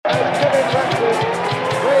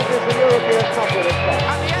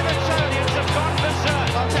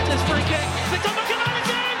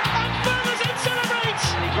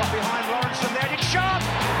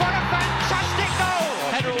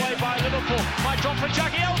Drop for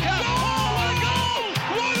Jagielka. Oh, what a goal!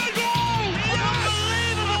 What a goal!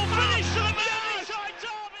 Unbelievable finish to the Merseyside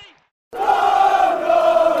derby!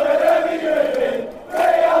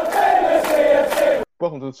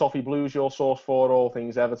 Welcome to the Toffee Blues, your source for all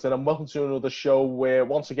things Everton, and welcome to another show where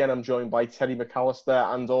once again I'm joined by Terry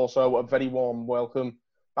McAllister, and also a very warm welcome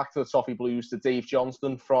back to the Toffee Blues to Dave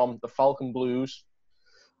Johnston from the Falcon Blues.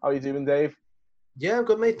 How are you doing, Dave? Yeah, I'm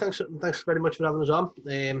good, mate. Thanks very much for having us on.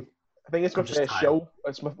 I think it's my first show.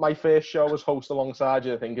 It's my first show as host alongside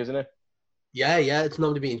you, I think, isn't it? Yeah. It's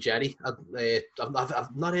normally been Jerry. I've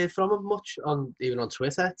not heard from him much even on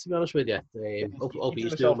Twitter, to be honest with you. Hope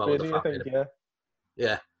he's doing well with the family.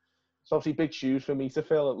 Yeah. It's obviously big shoes for me to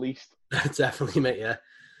fill, at least. Definitely, mate.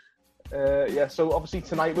 Yeah. So obviously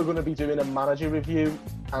tonight we're going to be doing a manager review,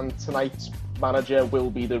 and tonight's manager will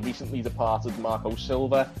be the recently departed Marco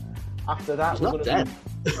Silva. After that, he's not dead.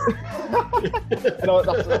 No,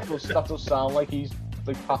 that does sound like he's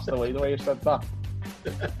passed away the way you said that.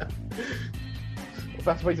 The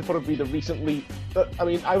best way to put it would be the recently... I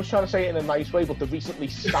mean, I was trying to say it in a nice way, but the recently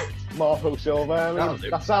sacked Marco Silva. I mean,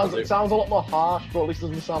 it sounds a lot more harsh, but at least it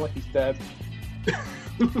doesn't sound like he's dead.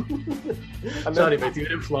 Sorry, mate, you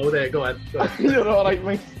didn't flow there. Go ahead. You're all right,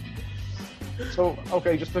 mate. So,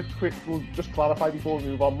 okay, we'll just clarify before we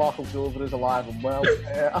move on. Marco Silva is alive and well.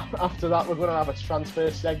 After that, we're going to have a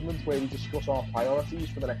transfer segment where we discuss our priorities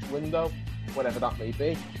for the next window, whatever that may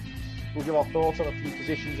be. We'll give our thoughts on a few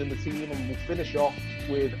positions in the team, and we'll finish off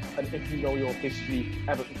with an If You Know Your History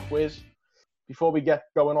Everton quiz. Before we get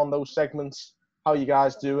going on those segments, how are you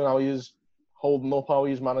guys doing? How are you holding up? How are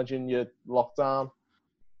you managing your lockdown?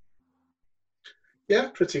 Yeah,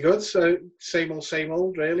 pretty good. So same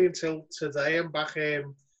old, really, until today. I'm back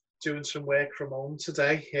doing some work from home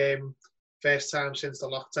today. First time since the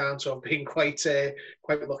lockdown, so I've been quite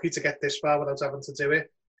lucky to get this far without having to do it.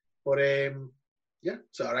 But yeah,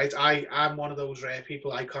 it's all right. I'm one of those rare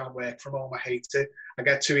people. I can't work from home. I hate it. I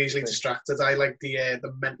get too easily distracted. I like the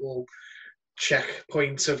mental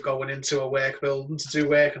checkpoint of going into a work building to do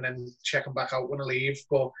work and then checking back out when I leave.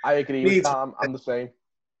 But I agree with that. I'm the same.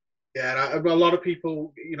 Yeah, a lot of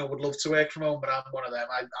people, would love to work from home, but I'm one of them.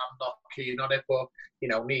 I'm not keen on it, but,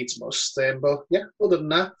 needs must. But, yeah, other than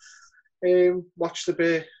that, watched a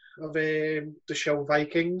bit of the show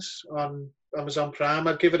Vikings on Amazon Prime.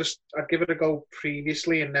 I'd give it a go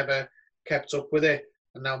previously and never kept up with it.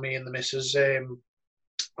 And now me and the missus are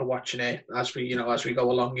watching it as we go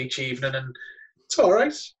along each evening. And it's all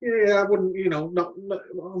right. Yeah, I wouldn't, not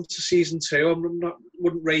on to season 2.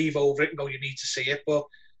 Wouldn't rave over it and go, you need to see it, but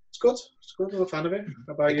it's good. I'm a fan of it.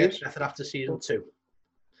 How about you? Better after season 2.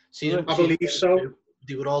 I believe so. 2,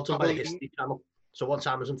 they were all done by the History Channel. So once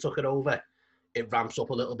Amazon took it over, it ramps up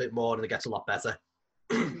a little bit more and it gets a lot better.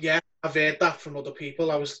 Yeah, I've heard that from other people.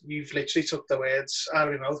 You've literally took the words out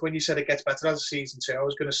of my mouth. When you said it gets better as a season 2, I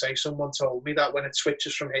was going to say someone told me that when it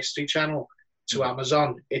switches from History Channel to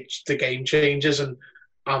Amazon, the game changes. And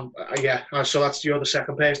so you're the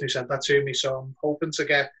second person who said that to me. So I'm hoping to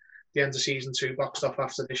get the end of season 2 boxed off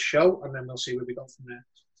after this show, and then we'll see where we go from there.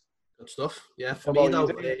 Good stuff. Yeah, for me though,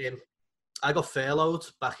 I got furloughed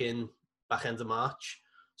back end of March.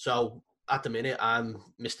 So at the minute, I'm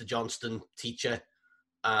Mr. Johnston, teacher,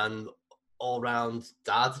 and all-round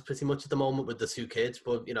dad pretty much at the moment with the 2 kids.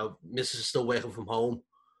 But Mrs. is still working from home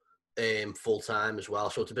full time as well,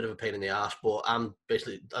 so it's a bit of a pain in the arse. But I'm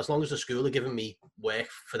basically, as long as the school are giving me work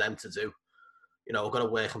for them to do. I've got to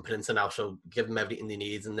work on printer now, so give them everything they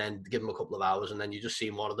need and then give them a couple of hours, and then you just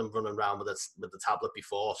see one of them running around with the tablet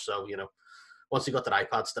before. So, once they got their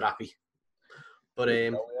iPads, they're happy. But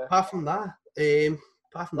apart from that,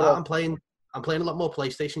 I'm playing a lot more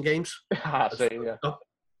PlayStation games. Same, yeah.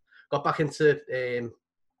 Got back into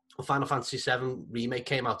Final Fantasy VII Remake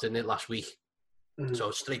came out, didn't it, last week? Mm-hmm.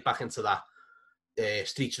 So straight back into that.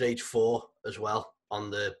 Streets of Rage 4 as well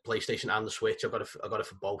on the PlayStation and the Switch. I got it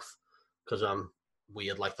for both because I'm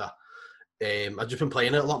weird like that. I've just been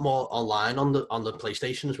playing it a lot more online on the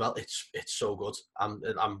PlayStation as well. It's so good.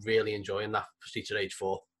 I'm really enjoying that for Streets of Rage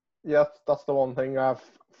 4. Yeah, that's the one thing I've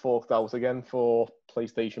forked out again for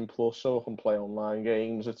PlayStation Plus, so I can play online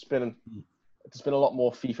games. There's been a lot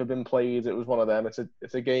more FIFA been played. It was one of them. It's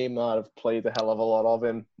a game that I've played a hell of a lot of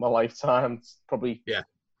in my lifetime. It's probably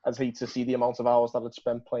I'd hate to see the amount of hours that I'd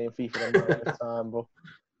spent playing FIFA in my lifetime, but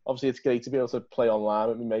obviously it's great to be able to play online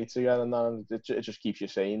with my mates again, and then it just keeps you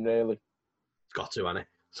sane, really. It's got to, hasn't it?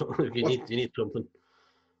 So you need something.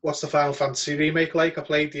 What's the Final Fantasy remake like? I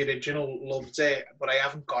played the original, loved it, but I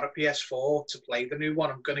haven't got a PS4 to play the new one.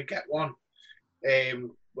 I'm going to get one.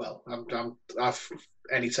 I've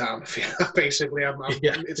anytime. Basically,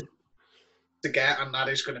 to get, and that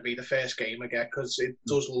is going to be the first game I get because it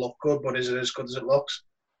does look good, but is it as good as it looks?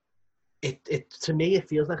 It to me, it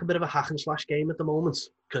feels like a bit of a hack and slash game at the moment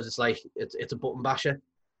because it's like it's a button basher,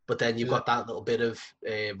 but then you've got that little bit of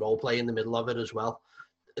role play in the middle of it as well.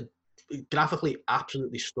 Graphically,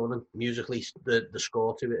 absolutely stunning. Musically, the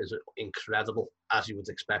score to it is incredible, as you would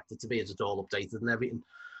expect it to be. It's all updated and everything.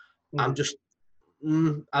 I'm just,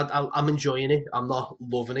 I'm enjoying it. I'm not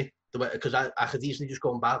loving it because I could easily just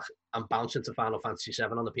go back and bounce into Final Fantasy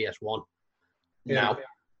VII on the PS1 now.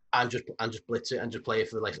 And just blitz it and just play it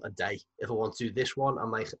for like a day. If I want to, this one,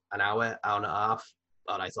 I'm like an hour and a half.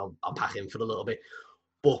 All right, I'll pack in for a little bit.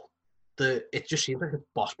 But it just seems like a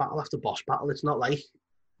boss battle after boss battle. It's not like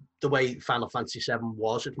the way Final Fantasy VII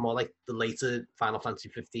was. It's more like the later Final Fantasy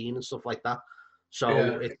 15 and stuff like that.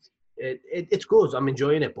 So it's good. I'm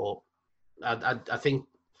enjoying it, but I think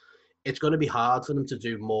it's going to be hard for them to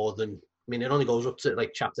do more than. I mean, it only goes up to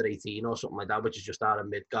like chapter 18 or something like that, which is just out of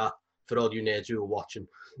Midgar. For all you nerds who are watching,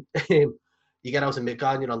 you get out of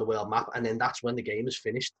Midgar and you're on the world map, and then that's when the game is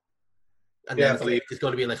finished. And then it's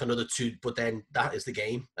going to be like another 2, but then that is the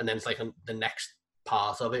game, and then it's like the next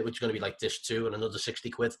part of it, which is going to be like disc 2 and another 60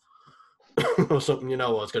 quid or something,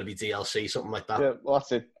 or it's going to be DLC, something like that. Yeah, well,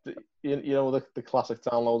 that's it. The classic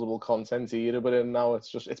downloadable content era, but now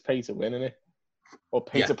it's pay to win, isn't it? Or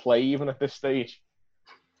pay to play even at this stage.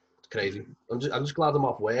 It's crazy. I'm just glad I'm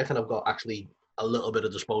off work and I've got actually a little bit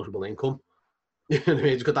of disposable income. You know what I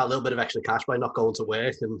mean? Just got that little bit of extra cash by not going to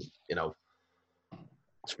work and,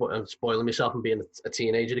 spoiling myself and being a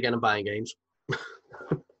teenager again and buying games.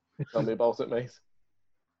 Tell me about it, mate.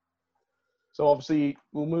 So obviously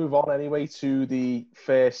we'll move on anyway to the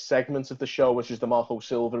first segment of the show, which is the Marco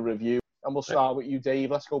Silva review. And we'll start with you, Dave.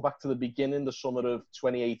 Let's go back to the beginning, the summer of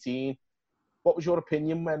 2018. What was your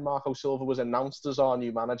opinion when Marco Silva was announced as our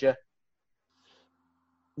new manager?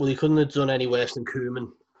 Well, he couldn't have done any worse than Koeman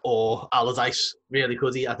or Allardyce, really,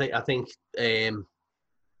 could he? I think you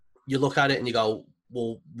look at it and you go,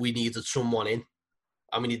 well, we needed someone in,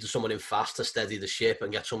 and we needed someone in fast to steady the ship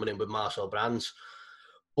and get someone in with Marcel Brands.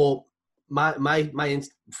 But from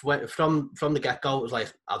the get-go, it was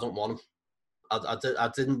like, I don't want him. I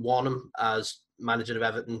didn't want him as manager of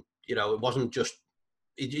Everton. It wasn't just,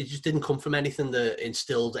 it just didn't come from anything that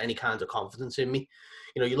instilled any kind of confidence in me.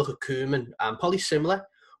 You look at Koeman, and probably similar,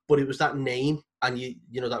 but it was that name, and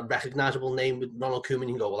that recognisable name with Ronald Koeman.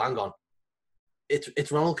 You can go, well, hang on,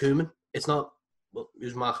 it's Ronald Koeman. It's not. Well, it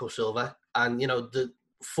was Marco Silva, and the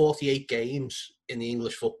 48 games in the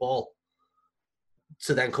English football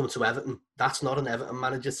to then come to Everton. That's not an Everton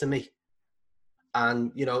manager to me.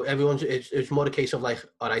 And everyone's. It's more a case of like,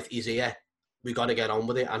 all right, he's here. We got to get on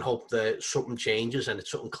with it and hope that something changes and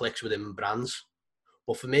something clicks with him and Brands.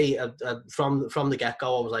 But for me, from the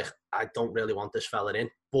get-go, I was like, I don't really want this fella in,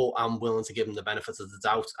 but I'm willing to give him the benefit of the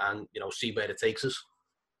doubt and, see where it takes us.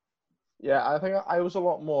 Yeah, I think I was a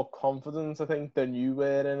lot more confident, than you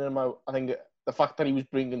were in him. I think the fact that he was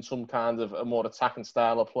bringing some kind of a more attacking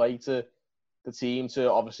style of play to the team,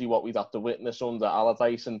 to obviously what we'd have to witness under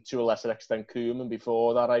Allardyce and to a lesser extent Koeman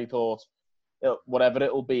before that, I thought, whatever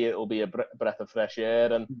it'll be a breath of fresh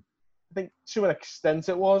air. And I think to an extent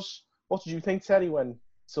it was. What did you think, Terry, when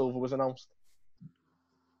Silva was announced?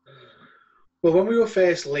 Well, when we were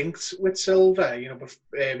first linked with Silva,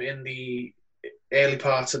 in the early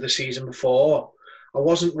parts of the season before, I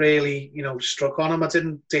wasn't really, struck on him. I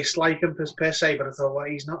didn't dislike him per se, but I thought, well,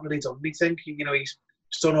 he's not really done anything. He's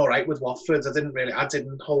done all right with Watford. I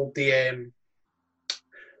didn't hold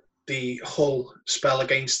the Hull spell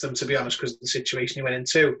against him, to be honest, because of the situation he went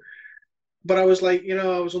into. But I was like,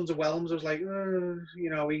 I was underwhelmed. I was like,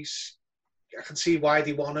 I can see why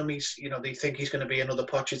they want him. They think he's going to be another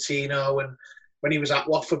Pochettino. And when he was at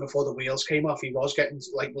Watford before the wheels came off, he was getting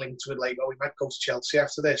linked with he might go to Chelsea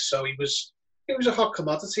after this. So he was a hot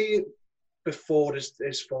commodity before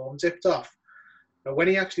his form dipped off. But when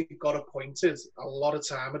he actually got appointed, a lot of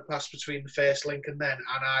time had passed between the first link and then,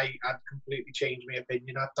 and I had completely changed my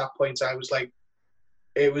opinion. At that point, I was like,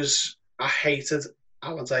 I hated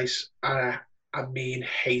Allardyce. I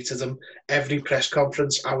hated him. Every press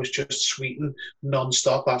conference, I was just tweeting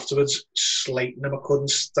non-stop afterwards, slating him. I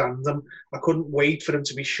couldn't stand him. I couldn't wait for him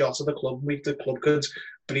to be shot at the club. The club could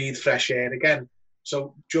breathe fresh air again.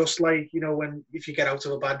 So just like, if you get out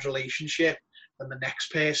of a bad relationship and the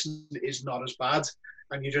next person is not as bad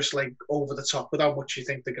and you're just like over the top with how much you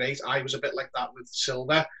think they're great, I was a bit like that with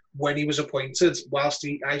Silva. When he was appointed, whilst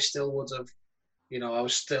I still would have, I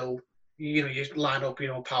was still... you line up,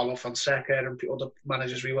 Paulo Fonseca and other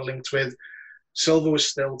managers we were linked with. Silva was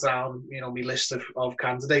still down, my list of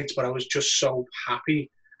candidates, but I was just so happy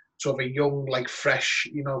sort of a young, like fresh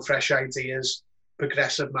ideas,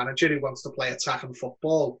 progressive manager who wants to play attacking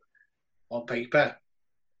football on paper,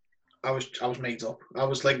 I was made up. I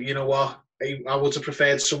was like, you know what? I would have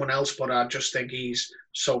preferred someone else, but I just think he's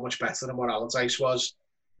so much better than what Allardyce was.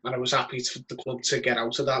 And I was happy for the club to get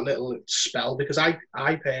out of that little spell, because I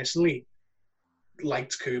personally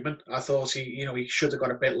liked Koeman. I thought he should have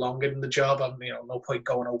got a bit longer in the job. And no point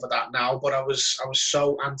going over that now. But I was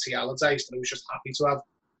so anti-Allardyce that I was just happy to have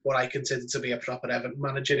what I considered to be a proper Everton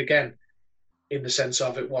manager again, in the sense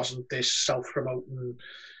of it wasn't this self-promoting,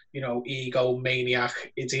 ego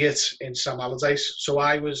maniac idiot in Sam Allardyce. So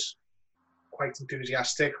I was quite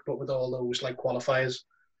enthusiastic, but with all those like qualifiers.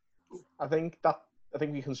 I think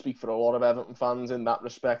we can speak for a lot of Everton fans in that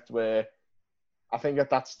respect, where I think at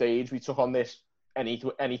that stage we took on this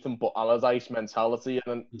anything but Allardyce mentality.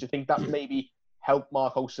 And do you think that maybe helped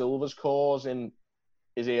Marco Silva's cause in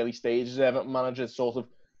his early stages as Everton manager, sort of,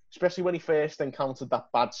 especially when he first encountered that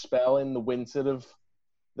bad spell in the winter of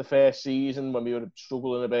the first season when we were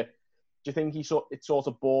struggling a bit? Do you think it sort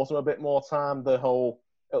of bought him a bit more time, the whole,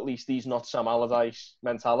 at least he's not Sam Allardyce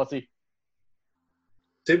mentality?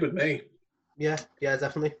 Did with me. Yeah,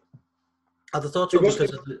 definitely. I'd have thought so because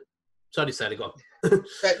of the... Sorry, Sarah, go on.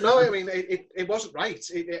 No, I mean, it wasn't right.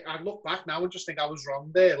 I look back now and just think I was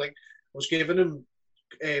wrong there. Like, I was giving him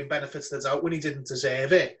benefits of the doubt when he didn't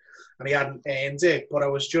deserve it and he hadn't earned it, but I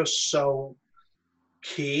was just so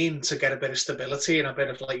keen to get a bit of stability and a bit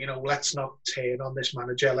of like, let's not turn on this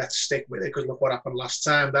manager, let's stick with it, because look what happened last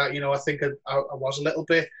time. That, I think I was a little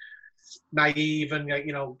bit naive and,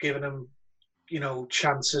 giving him,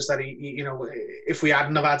 chances that he if we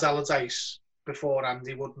hadn't have had Allardyce beforehand,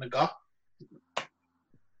 he wouldn't have got.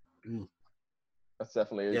 That's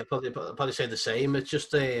definitely... Yeah, probably say the same. It's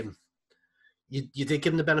just you did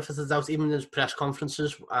give him the benefit of the doubt, even in his press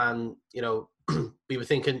conferences, and we were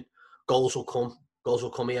thinking goals will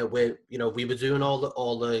come here. Where we were doing all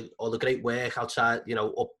the great work outside,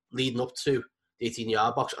 leading up to the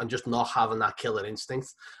 18-yard box, and just not having that killer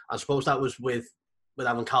instinct. I suppose that was with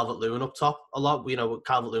having Calvert-Lewin up top a lot.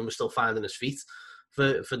 Calvert-Lewin was still finding his feet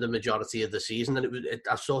for the majority of the season, and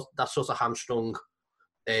that sort of hamstrung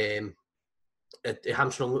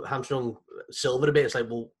Silva a bit. It's like,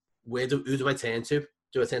 well, who do I turn to?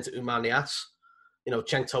 Do I turn to Oumar Niasse?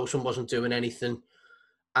 Cenk Tosun wasn't doing anything,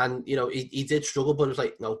 and he did struggle, but it was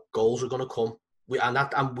like, no, goals are going to come. We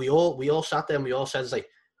all sat there and we all said, it's like,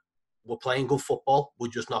 we're playing good football, we're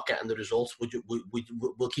just not getting the results.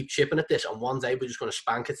 We'll keep chipping at this, and one day we're just going to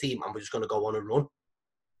spank a team and we're just going to go on and run.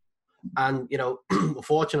 And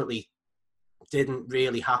unfortunately, didn't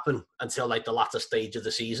really happen until like the latter stage of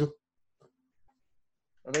the season.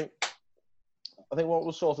 I think what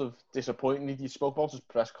was sort of disappointing, you spoke about his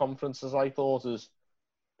press conferences. I thought his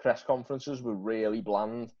press conferences were really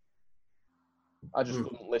bland. I just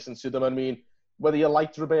couldn't listen to them. I mean, whether you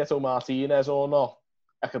liked Roberto Martinez or not,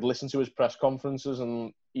 I could listen to his press conferences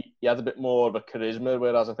and he had a bit more of a charisma,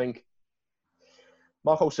 whereas I think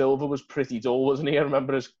Marco Silva was pretty dull, wasn't he? I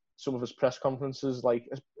remember some of his press conferences, like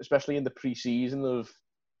especially in the pre-season of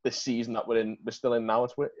this season that we're still in now.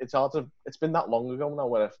 It's hard to. It's been that long ago now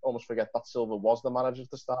where I almost forget that Silva was the manager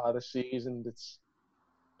at the start of the season.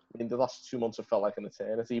 The last 2 months have felt like an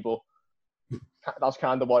eternity, but that's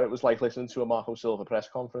kind of what it was like listening to a Marco Silva press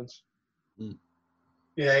conference.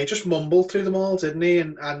 Yeah, he just mumbled through them all, didn't he?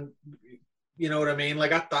 And you know what I mean?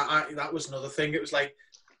 Like that was another thing. It was like,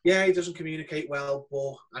 yeah, he doesn't communicate well,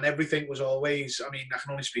 and everything was always. I mean, I can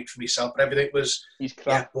only speak for myself, but everything was. He's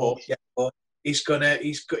crap, but it's gonna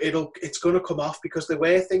come off, because there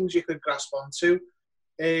were things you could grasp onto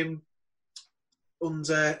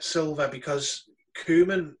under Silva, because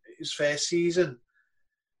Koeman, his first season,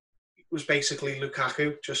 was basically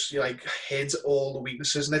Lukaku, just like hid all the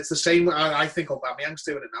weaknesses, and it's the same. I think Aubameyang's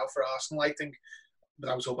doing it now for Arsenal. I think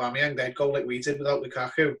without Aubameyang, they'd go like we did without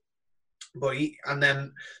Lukaku. But and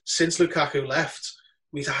then since Lukaku left,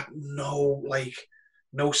 we've had no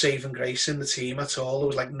saving grace in the team at all. There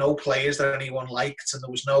was like no players that anyone liked, and there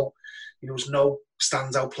was no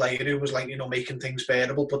standout player who was making things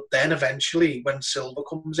bearable. But then eventually, when Silva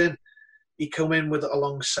comes in, he come in with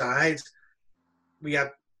alongside. We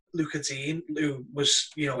had Luca Dean, who was,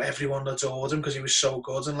 everyone adored him because he was so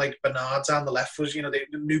good, and like Bernard on the left was, the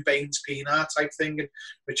new Baines Pienaar type thing, and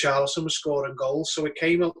Richarlison was scoring goals. So it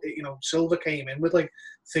came, Silva came in with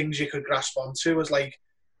things you could grasp onto as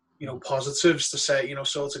positives to say,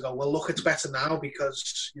 sort of go, well, look, it's better now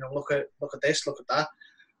because, look at this, look at that.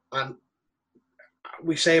 And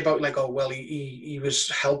we say about he was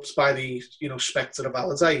helped by the, spectre of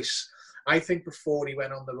Allardyce. I think before he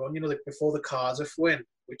went on the run, before the Cardiff win,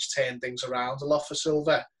 which turned things around a lot for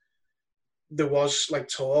Silva, there was like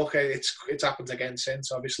talk. It's happened again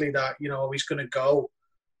since, obviously, that he's going to go,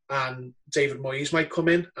 and David Moyes might come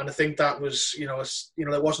in. And I think that was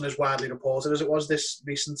it wasn't as widely reported as it was this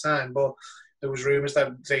recent time, but there was rumours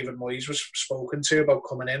that David Moyes was spoken to about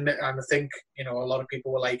coming in, and I think a lot of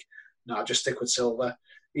people were like, "No, just stick with Silva,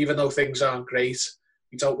 even though things aren't great."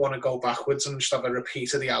 You don't want to go backwards and just have a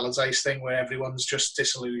repeat of the Allardyce thing where everyone's just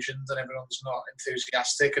disillusioned and everyone's not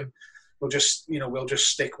enthusiastic, and we'll just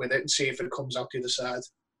stick with it and see if it comes out the other side.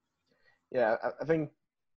 Yeah, I think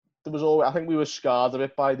I think we were scarred a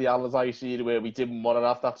bit by the Allardyce era where we didn't want to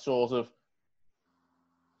have that sort of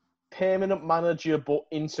permanent manager but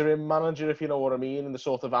interim manager, if you know what I mean, in the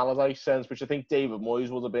sort of Allardyce sense, which I think David Moyes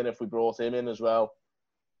would have been if we brought him in as well.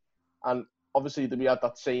 And obviously, we had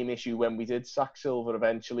that same issue when we did sack Silva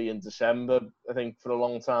eventually in December. I think for a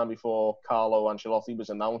long time before Carlo Ancelotti was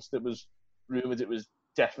announced, it was rumoured it was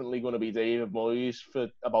definitely going to be David Moyes for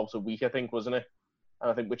about a week, I think, wasn't it?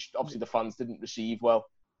 And I think which obviously the fans didn't receive well.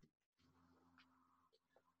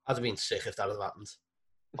 I'd have been sick if that had happened.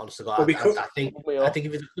 Honestly, God, I think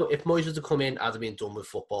if Moyes was to come in, I'd have been done with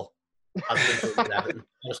football. I'd have been done with Everton.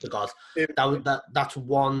 Honest to God, that's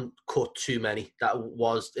one cut too many. That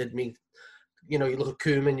was it. You look at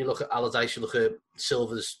Koeman, you look at Allardyce, you look at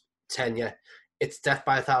Silva's tenure. It's death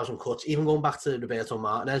by 1,000 cuts. Even going back to Roberto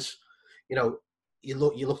Martinez, you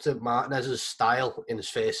looked at Martinez's style in his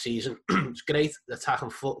first season. It's great, attacking,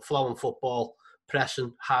 flowing football,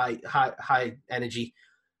 pressing, high energy,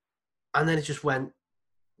 and then it just went.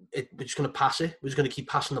 We're just going to pass it. We're just going to keep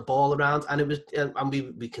passing the ball around, and it was,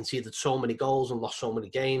 and we conceded so many goals and lost so many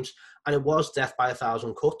games, and it was death by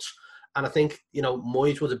 1,000 cuts. And I think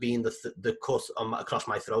Moyes would have been the cut across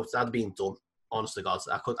my throat. That'd been done. Honest to God,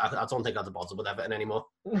 I don't think I'd have bothered with Everton anymore.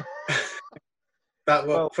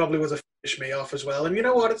 That probably would have finished me off as well. And you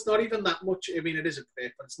know what? It's not even that much. I mean, it is a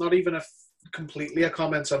bit, but it's not even completely a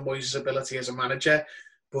comment on Moyes' ability as a manager.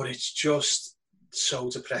 But it's just so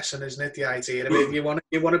depressing, isn't it? The idea of it. You want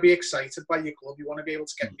to be excited by your club. You want to be able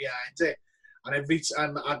to get behind it. And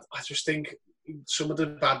I just think some of the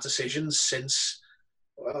bad decisions since.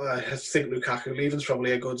 I think Lukaku leaving's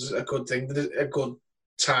probably a good thing, a good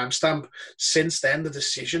timestamp. Since then, the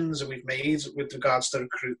decisions that we've made with regards to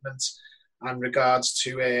recruitment and regards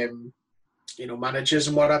to managers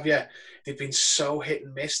and what have you, they've been so hit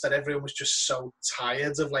and miss that everyone was just so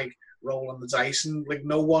tired of like rolling the dice, and like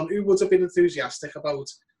no one who would have been enthusiastic about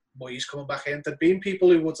Moyes coming back in. There'd been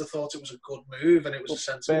people who would have thought it was a good move and it was a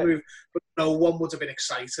sensible move, but no one would have been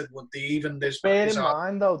excited, would they? Even bear in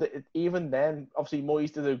mind though that even then, obviously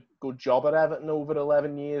Moyes did a good job at Everton over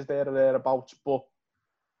 11 years there or thereabouts, but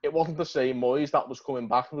it wasn't the same Moyes that was coming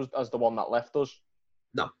back as the one that left us.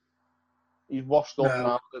 No, he's washed up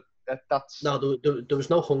now. That's no, there was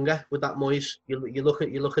no hunger with that Moyes. You look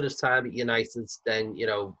at his time at United, then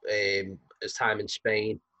his time in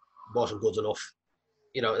Spain wasn't good enough.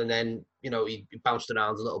 And then, he bounced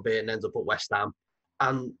around a little bit and ended up at West Ham.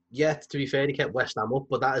 And yeah, to be fair, he kept West Ham up,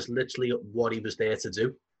 but that is literally what he was there to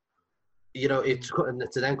do. It's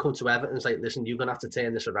to then come to Everton, it's like, listen, you're going to have to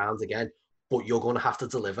turn this around again, but you're going to have to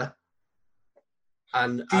deliver.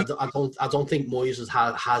 And I don't think Moyes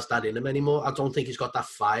has that in him anymore. I don't think he's got that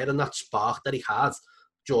fire and that spark that he had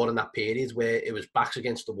during that period where it was backs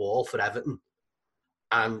against the wall for Everton.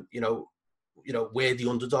 And, we're the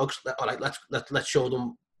underdogs. All right, let's show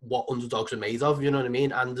them what underdogs are made of. You know what I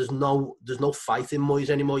mean? And there's no fight in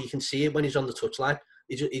Moyes anymore. You can see it when he's on the touchline.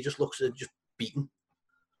 He just looks just beaten.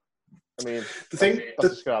 I mean, the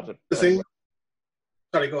thing.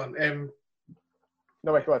 Sorry, go on.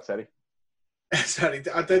 No, wait, go ahead, Terry. Sorry,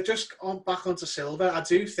 just back onto Silva. I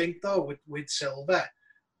do think though with Silva,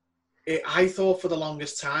 I thought for the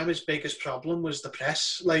longest time his biggest problem was the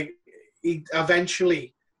press. Like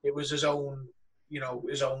eventually. It was his own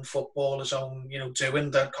football, his own, doing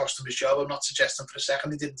that cost him his job. I'm not suggesting for a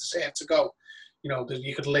second he didn't deserve to go.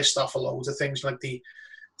 You could list off a load of things like the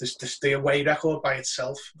away record by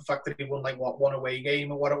itself. The fact that he won one away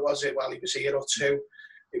game or what it was while he was here or two.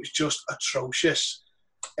 It was just atrocious.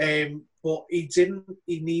 But he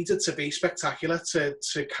needed to be spectacular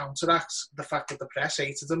to counteract the fact that the press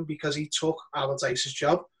hated him because he took Allardyce's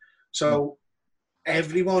job. So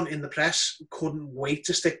everyone in the press couldn't wait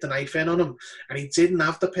to stick the knife in on him, and he didn't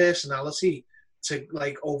have the personality to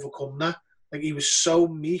overcome that. Like he was so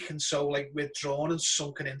meek and so withdrawn and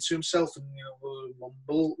sunken into himself, and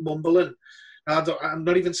mumbling. I'm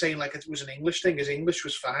not even saying it was an English thing. His English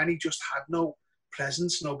was fine. He just had no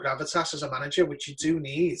presence, no gravitas as a manager, which you do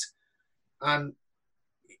need. And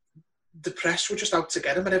the press were just out to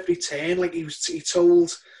get him at every turn. He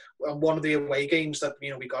told on one of the away games that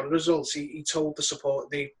we got a result, he told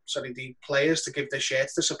the players to give their shirt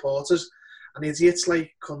to the supporters, and idiots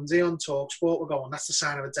like Cundy on TalkSport were going, "That's the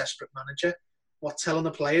sign of a desperate manager." What, telling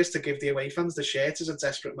the players to give the away fans the shirt is a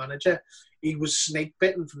desperate manager? He was snake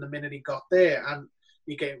bitten from the minute he got there, and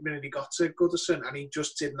the minute he got to Goodison, and he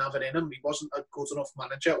just didn't have it in him. He wasn't a good enough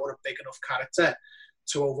manager or a big enough character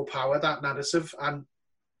to overpower that narrative. And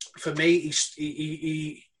for me,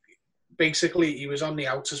 he basically, he was on the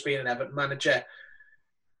outs as being an Everton manager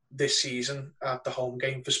this season at the home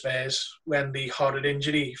game for Spurs when the horrid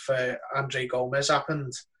injury for Andre Gomez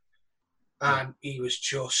happened. And he was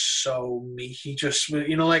just so meek. He just,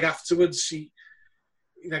 like afterwards, I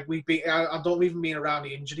don't even mean around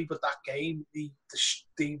the injury, but that game, the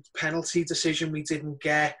penalty decision we didn't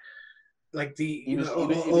get, like he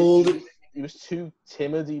was too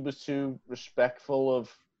timid. He was too respectful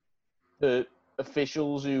of the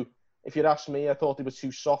officials who, if you'd asked me, I thought they were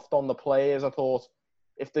too soft on the players. I thought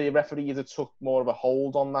if the referee had took more of a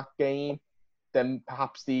hold on that game, then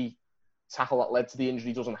perhaps the tackle that led to the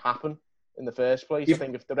injury doesn't happen in the first place. I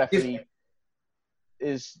think if the referee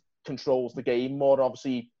controls the game more,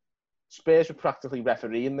 obviously Spurs were practically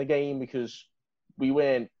refereeing the game because we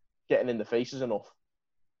weren't getting in the faces enough.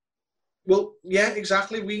 Well, yeah,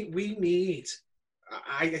 exactly. We need,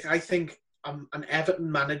 I think, an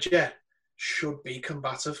Everton manager should be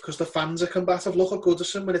combative because the fans are combative. Look at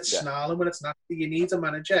Goodison when it's snarling, when it's nasty. You need a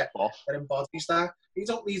manager that embodies that. You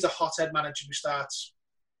don't need a hothead manager who starts,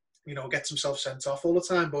 gets himself sent off all the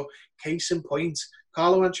time. But case in point,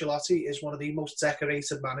 Carlo Ancelotti is one of the most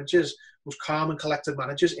decorated managers, most calm and collected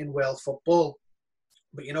managers in world football.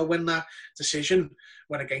 But when that decision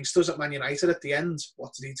went against us at Man United at the end,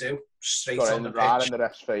 what did he do? Straight on the pitch. Right in the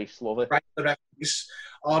ref's face, love it. Right in the ref's face.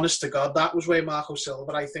 Honest to God, that was where Marco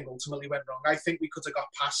Silva, I think, ultimately went wrong. I think we could have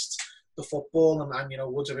got past the football and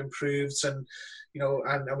would have improved and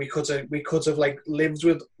we could have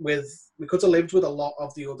lived with a lot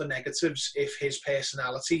of the other negatives if his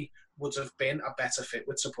personality would have been a better fit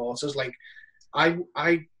with supporters. Like I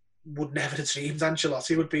would never have dreamed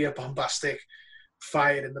Ancelotti would be a bombastic,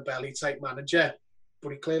 fire in the belly type manager,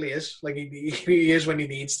 but he clearly is. Like he is when he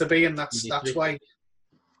needs to be, and that's why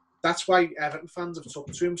Everton fans have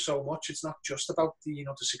took to him so much. It's not just about the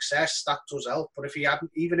success that does help, but if he'd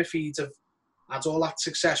have had all that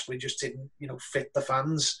success, but he just didn't fit the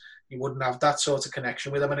fans, you wouldn't have that sort of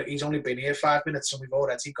connection with him. And he's only been here 5 minutes, and we've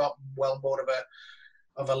already got well more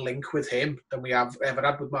of a link with him than we have ever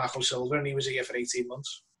had with Marco Silva, and he was here for 18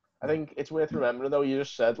 months. I think it's worth remembering though. You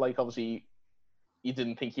just said obviously you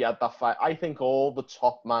didn't think he had that fight. I think all the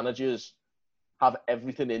top managers have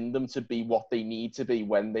everything in them to be what they need to be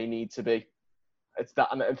when they need to be. It's that,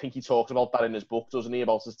 and I think he talks about that in his book, doesn't he?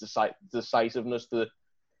 About his decisiveness.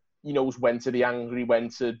 He knows when to be angry, when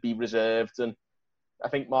to be reserved, and I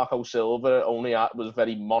think Marco Silva was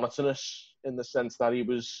very monotonous in the sense that he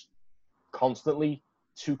was constantly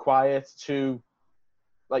too quiet, too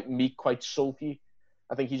meek, quite sulky.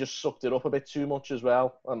 I think he just sucked it up a bit too much as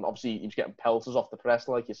well, and obviously he was getting pelters off the press,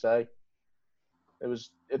 like you say. I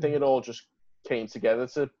think it all just came together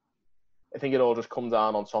I think it all just come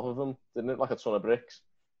down on top of him, didn't it? Like a ton of bricks.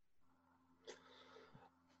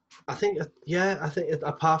 I think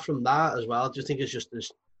apart from that as well, I just think it's just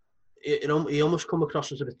this. He almost come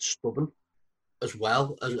across as a bit stubborn, as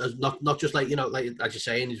well as not just like as you're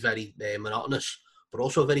saying, he's very monotonous, but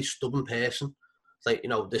also a very stubborn person. It's like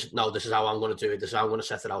this is how I'm going to do it. This is how I'm going to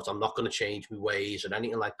set it out. I'm not going to change my ways or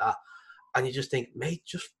anything like that. And you just think, mate,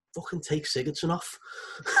 just fucking take Sigurdsson off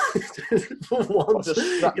for once.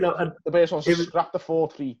 The base one scrap the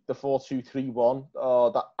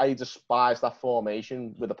 4-2-3-1. That I despise that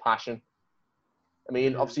formation with a passion. I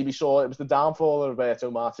mean, obviously we saw it was the downfall of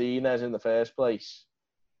Roberto Martinez in the first place.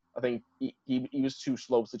 I think he was too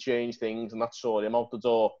slow to change things, and that saw him out the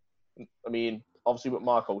door. I mean, obviously with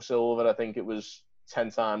Marco Silva, I think it was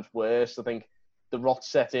 10 times worse. I think the rot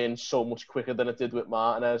set in so much quicker than it did with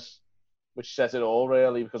Martinez, which says it all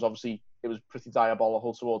really, because obviously it was pretty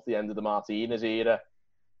diabolical towards the end of the Martinez era.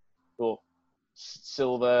 But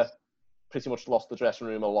Silva pretty much lost the dressing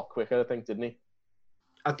room a lot quicker, I think, didn't he?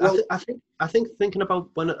 I think thinking about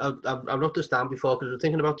when I wrote this down before because we're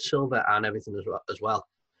thinking about Silva and everything as well.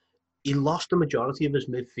 He lost the majority of his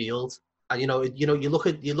midfield, and you look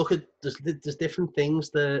at there's different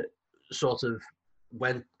things that sort of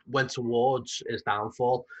went towards his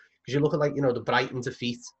downfall, because you look at the Brighton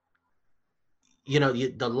defeat.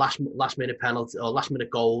 The last minute penalty or last minute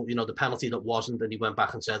goal. The penalty that wasn't, and he went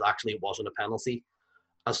back and said actually it wasn't a penalty,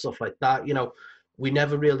 and stuff like that. We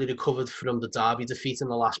never really recovered from the Derby defeat in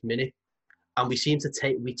the last minute, And we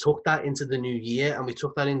took that into the new year, and we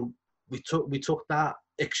took that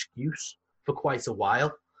excuse for quite a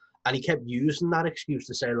while. And he kept using that excuse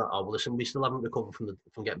to say, like, "Oh, well, listen, we still haven't recovered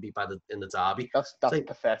from getting beat in the derby." That's like,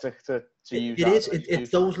 pathetic to use. It is.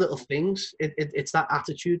 It's those little things. It's that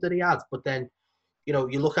attitude that he had. But then,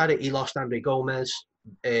 you look at it. He lost Andre Gomez.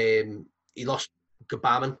 He lost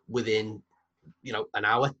Gbamin within, an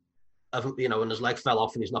hour. And his leg fell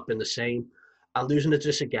off, and he's not been the same. And losing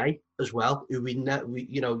Idrissa Gueye as well, who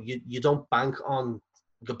you don't bank on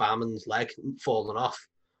Gbamin's leg falling off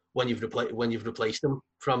when you've replaced him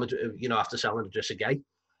from after selling Idrissa Gueye,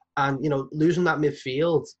 and losing that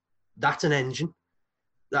midfield, that's an engine,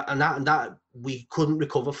 that we couldn't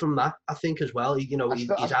recover from that. I think as well. He's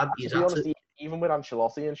had even with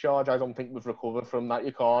Ancelotti in charge, I don't think we've recovered from that.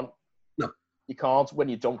 You can't. No, you can't when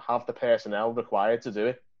you don't have the personnel required to do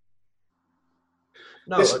it.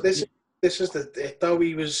 No, this is it though.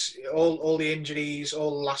 He was all the injuries,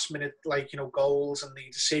 all the last minute goals and the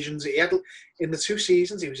decisions he had in the 2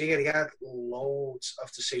 seasons he was here. He had loads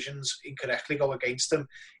of decisions incorrectly go against him.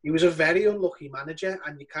 He was a very unlucky manager,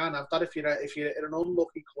 and you can't have that if you're in an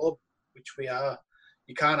unlucky club, which we are.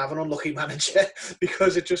 You can't have an unlucky manager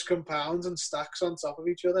because it just compounds and stacks on top of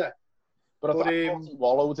each other. But he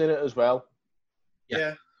wallowed in it as well.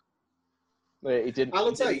 Yeah. He didn't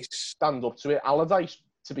stand up to it. Allardyce,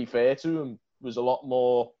 to be fair to him, was a lot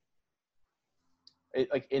more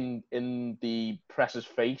in the press's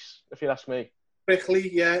face, if you ask me. Prickly,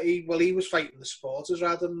 yeah. He was fighting the supporters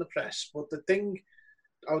rather than the press. But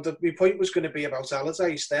my point was going to be about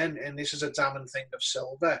Allardyce then, and this is a damning thing of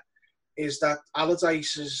Silva, is that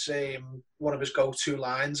Allardyce is one of his go-to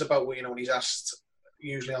lines about when he's asked,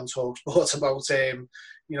 usually on TalkSport, about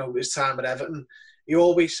his time at Everton. He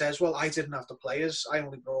always says, "Well, I didn't have the players. I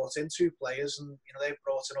only brought in 2 players, and they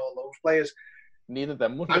brought in all those players." Neither of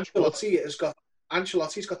them. Ancelotti's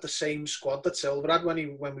got the same squad that Silva had when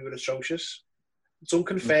we were atrocious.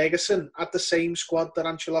 Duncan Ferguson had the same squad that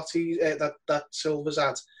Ancelotti that Silva's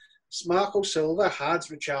had. Marco Silva had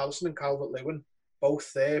Richarlison and Calvert-Lewin,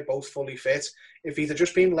 both there, both fully fit. If he'd have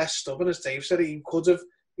just been less stubborn, as Dave said, he could have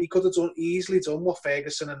easily done what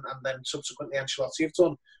Ferguson and then subsequently Ancelotti have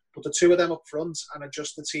done. Put the 2 of them up front and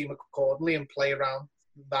adjust the team accordingly and play around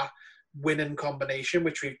that winning combination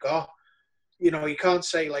which we've got. You can't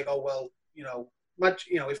say like, oh well,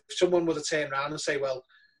 if someone were to turn around and say, well,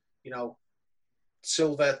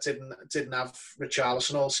 Silva didn't have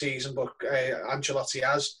Richarlison all season, but Ancelotti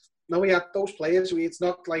has. No, he had those players. It's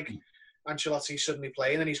not like Ancelotti's suddenly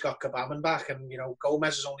playing and he's got Gbamin back, and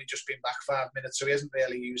Gomez has only just been back 5 minutes, so he hasn't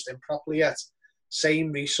really used him properly yet.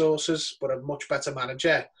 Same resources, but a much better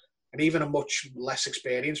manager, and even a much less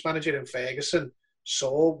experienced manager in Ferguson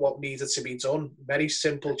saw what needed to be done. Very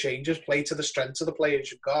simple changes, play to the strengths of the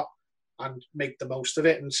players you've got and make the most of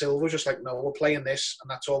it. And Silva was just like, no, we're playing this, and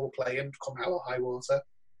that's all we're playing, come hell or high water.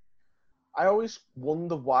 I always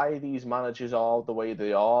wonder why these managers are the way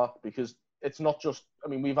they are, because it's not just,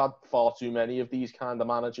 we've had far too many of these kind of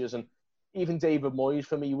managers, and even David Moyes,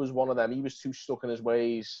 for me, was one of them. He was too stuck in his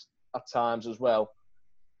ways at times as well,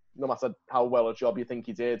 no matter how well a job you think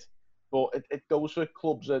he did. But it goes for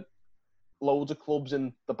loads of clubs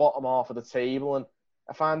in the bottom half of the table, and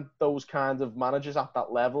I find those kind of managers at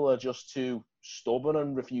that level are just too stubborn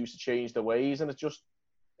and refuse to change their ways, and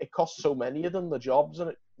it costs so many of them the jobs,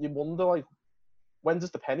 and you wonder, like, when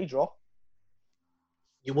does the penny drop?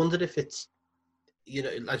 You wonder if it's,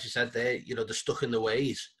 as you said there, they're stuck in the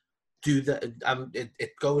ways.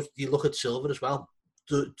 It goes, you look at Silva as well.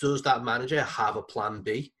 Does that manager have a plan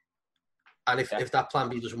B? And if that plan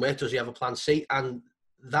B doesn't work, does he have a plan C? And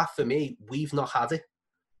that, for me, we've not had it.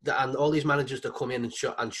 And all these managers that come in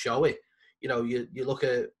and show it, you look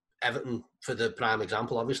at Everton for the prime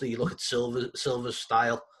example. Obviously, you look at Silva's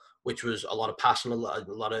style, which was a lot of passing, a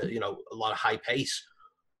lot of high pace,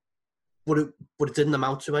 but it didn't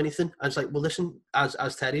amount to anything. And it's like, well, listen,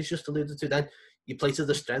 as Terry's just alluded to, then you play to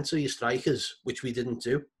the strengths of your strikers, which we didn't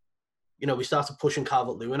do. We started pushing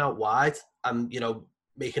Calvert-Lewin out wide, and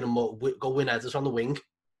making him go win headers on the wing,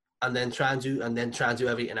 and then try and do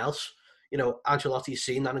everything else. Ancelotti's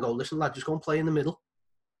seen that and go, listen, lad, just go and play in the middle.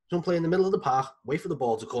 Don't play in the middle of the park. Wait for the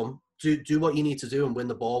ball to come. Do what you need to do and win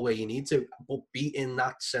the ball where you need to, but be in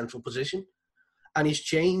that central position. And he's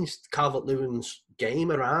changed Calvert-Lewin's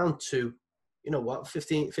game around to,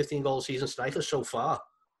 15 goal season striker so far.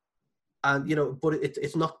 And but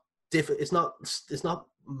it's not different. It's not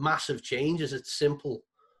massive changes. It's simple.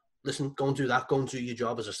 Listen, go and do that. Go and do your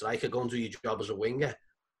job as a striker. Go and do your job as a winger,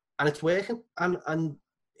 and it's working. And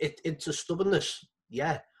it's a stubbornness,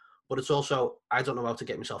 yeah. But it's also, I don't know how to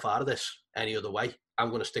get myself out of this any other way. I'm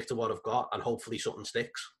going to stick to what I've got, and hopefully something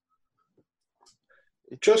sticks.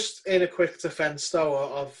 Just in a quick defence, though,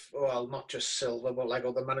 of, well, not just Silva, but like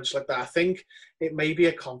other managers like that, I think it may be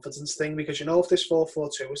a confidence thing because, you know, if this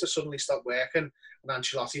 4-4-2 was to suddenly stop working and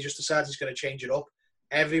Ancelotti just decides he's going to change it up,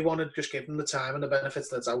 everyone had just given him the time and the benefits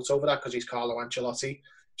that's out over that because he's Carlo Ancelotti.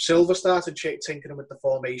 Silva started tinkering with the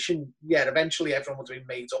formation. Yeah, eventually everyone would have been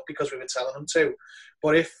made up because we were telling him to.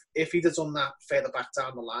 But if he'd have done that further back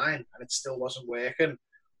down the line and it still wasn't working,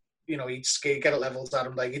 you know, he'd get it levelled at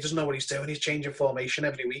him. Like, he doesn't know what he's doing. He's changing formation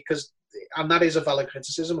every week. And that is a valid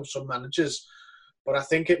criticism of some managers. But I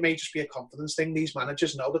think it may just be a confidence thing. These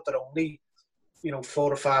managers know that they're only, you know,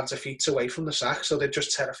 4 or 5 defeats away from the sack. So they're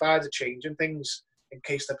just terrified of changing things in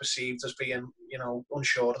case they're perceived as being, you know,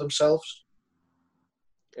 unsure of themselves.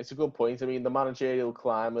 It's a good point. I mean, the managerial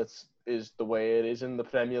climate is the way it is in the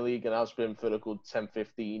Premier League and has been for a good 10,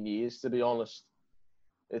 15 years, to be honest.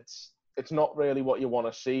 It's not really what you want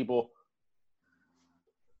to see, but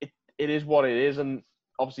it is what it is. And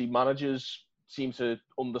obviously managers seem to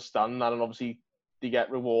understand that, and obviously they get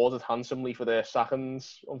rewarded handsomely for their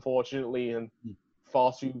sackings, unfortunately, and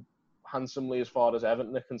far too handsomely as far as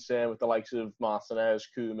Everton are concerned, with the likes of Martinez,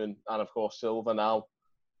 Koeman, and of course Silva now.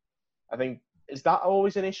 I think, is that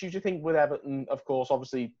always an issue, do you think, with Everton? Of course,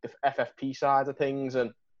 obviously the FFP side of things,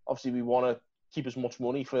 and obviously we want to keep as much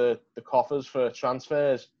money for the coffers for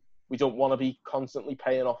transfers. We don't want to be constantly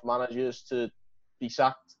paying off managers to be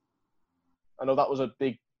sacked. I know that was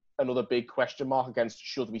another big question mark against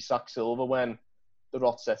should we sack Silva when the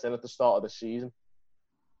rot set in at the start of the season.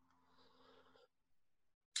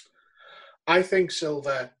 I think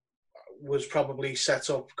Silva was probably set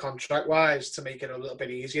up contract-wise to make it a little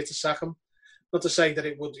bit easier to sack him. Not to say that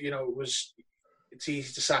it would, you know, it's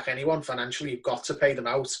easy to sack anyone financially. You've got to pay them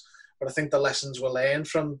out. But I think the lessons were learned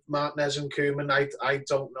from Martinez and Koeman. I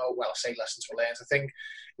don't know. Well, I say lessons were learned. I think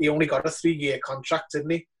he only got a 3-year contract, didn't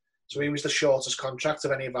he? So he was the shortest contract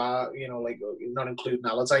of any of our, you know, like, not including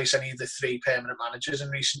Allardyce, any of the 3 permanent managers in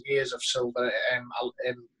recent years of Silva,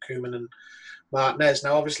 Koeman and Martinez.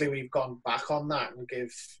 Now, obviously, we've gone back on that and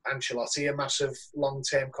give Ancelotti a massive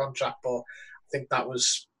long-term contract, but I think that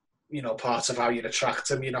was, you know, part of how you'd attract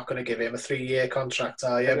him. You're not going to give him a 3-year contract,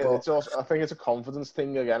 are you? I think it's a confidence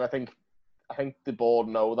thing again. I think the board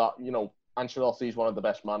know that, you know, Ancelotti is one of the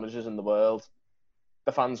best managers in the world.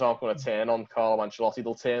 The fans aren't going to turn on Carlo Ancelotti.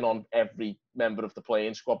 They'll turn on every member of the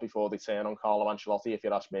playing squad before they turn on Carlo Ancelotti, if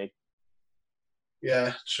you ask me.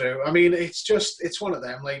 Yeah, true. I mean, it's one of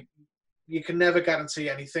them. Like, you can never guarantee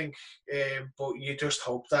anything, but you just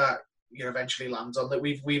hope that you eventually land on that.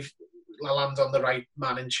 We've land on the right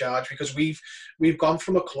man in charge, because we've gone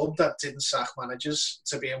from a club that didn't sack managers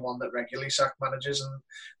to being one that regularly sacked managers, and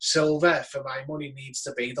Silva, for my money, needs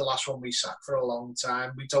to be the last one we sack for a long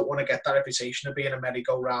time. We don't want to get that reputation of being a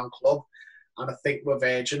merry-go-round club, and I think we're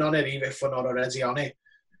verging on it, even if we're not already on it.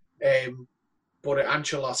 But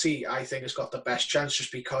Ancelotti, I think, has got the best chance,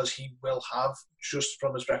 just because he will have, just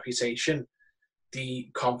from his reputation,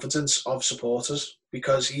 the confidence of supporters,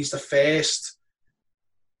 because he's the first.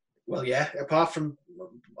 Well, yeah, apart from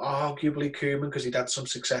arguably Koeman, because he'd had some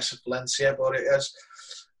success at Valencia, but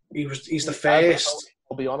he's the first.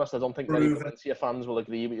 I'll be honest, I don't think many Valencia fans will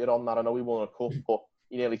agree with you on that. I know he won a cup, but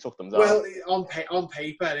he nearly took them down. Well, on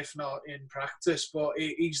paper, if not in practice, but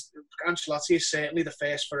Ancelotti is certainly the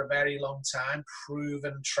first for a very long time,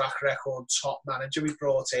 proven track record top manager we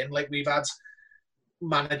brought in. Like, we've had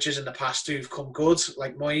managers in the past who've come good,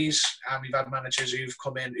 like Moyes, and we've had managers who've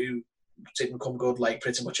come in who didn't come good, like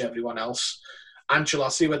pretty much everyone else.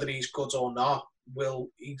 Ancelotti, whether he's good or not,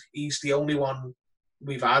 he's the only one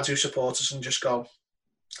we've had who supports us and just go,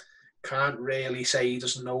 can't really say he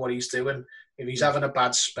doesn't know what he's doing. If he's having a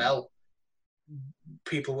bad spell,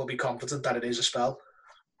 people will be confident that it is a spell,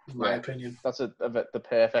 in my opinion. That's the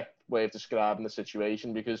perfect way of describing the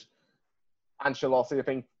situation, because Ancelotti, I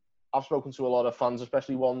think, I've spoken to a lot of fans,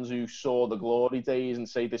 especially ones who saw the glory days and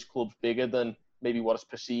say this club's bigger than maybe what it's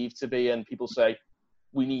perceived to be, and people say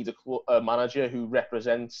we need a manager who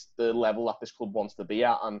represents the level that this club wants to be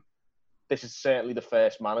at, and this is certainly the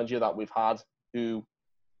first manager that we've had who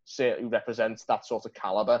certainly represents that sort of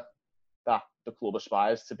calibre that the club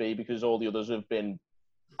aspires to be, because all the others have been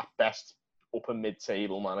at best upper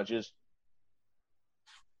mid-table managers,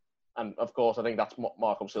 and of course I think that's what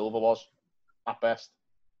Marco Silva was at best.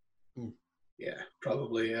 Yeah,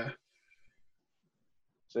 probably, yeah.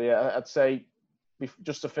 So yeah, I'd say,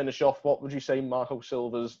 just to finish off, what would you say Marco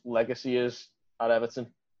Silva's legacy is at Everton?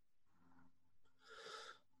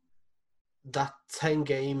 That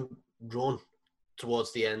 10-game run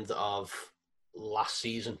towards the end of last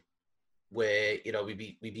season where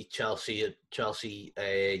we beat Chelsea,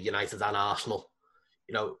 United, and Arsenal.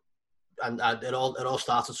 And it all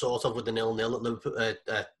started sort of with the 0-0 at Liverpool,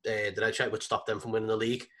 the red shirt, which stopped them from winning the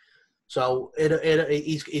league. So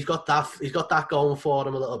he's got that going for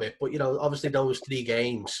him a little bit. But obviously those 3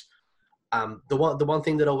 games. The one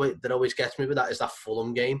thing that always gets me with that is that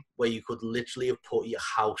Fulham game where you could literally have put your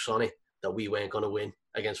house on it that we weren't going to win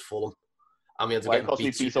against Fulham. And we had to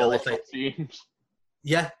get beat all the top teams.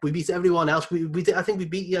 Yeah, we beat everyone else. We did. I think we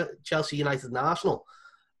beat Chelsea, United, and Arsenal,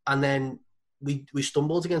 and then we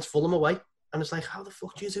stumbled against Fulham away. And it's like, how the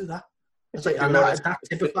fuck do you do that? It's like, and that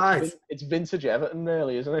typified. It's vintage Everton,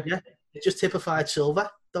 really, isn't it? Yeah, it just typified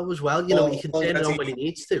Silva though as well. He can turn it on when he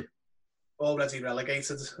needs to. Already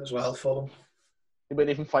relegated as well, Fulham. They weren't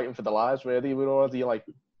even fighting for the lives, really. They were already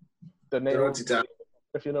they're already down.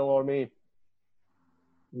 If you know what I mean.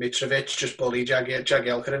 Mitrovic just bullied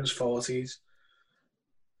Jagielka in his 40s.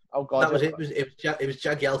 Oh God! That was it. It was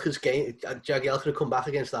Jagielka's game. Jagielka had come back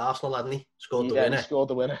against Arsenal, hadn't he? Scored the winner. He scored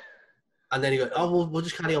the winner. And then he goes, "Oh, we'll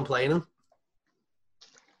just carry on playing him."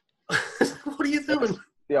 What are you doing?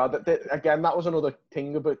 Yeah, again, that was another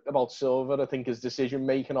thing about Silva. I think his decision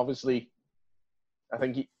making. Obviously, I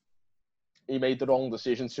think he made the wrong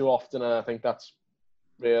decision too often, and I think that's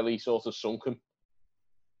really sort of sunk him.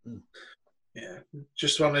 Yeah,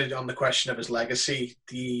 just on the question of his legacy,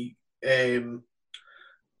 he'll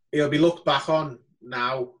be looked back on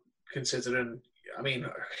now, considering, I mean,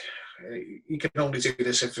 he can only do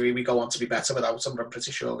this if we go on to be better without him, but I'm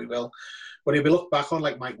pretty sure we will. But he'll be looked back on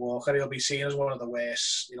like Mike Walker. He'll be seen as one of the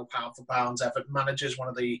worst, pound for pound Everton managers, one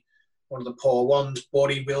of the poor ones.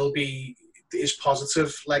 But he will be, his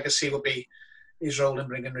positive legacy will be his role in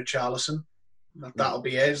bringing Richarlison. That'll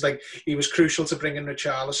be it. Like, he was crucial to bringing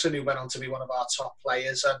Richarlison, who went on to be one of our top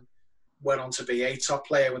players and went on to be a top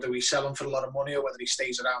player, whether we sell him for a lot of money or whether he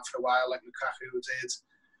stays around for a while like Lukaku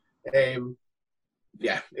did.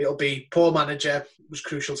 It'll be poor manager, was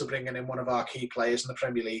crucial to bringing in one of our key players in the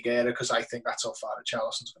Premier League era, because I think that's how far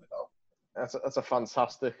Richarlison's going to go. That's a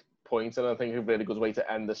fantastic point, and I think a really good way to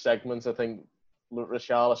end the segment. I think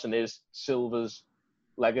Richarlison is Silva's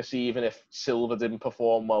legacy. Even if Silva didn't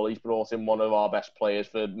perform well, he's brought in one of our best players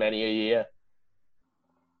for many a year.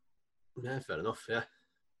 Yeah, fair enough, yeah.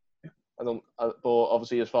 But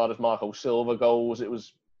obviously, as far as Marco Silva goes,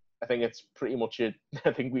 I think it's pretty much it.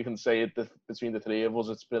 I think we can say it between the three of us.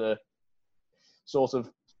 It's been a sort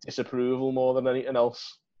of disapproval more than anything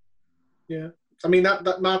else. Yeah, I mean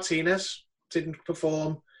that Martinez didn't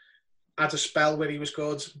perform. Had a spell where he was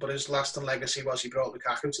good, but his lasting legacy was he brought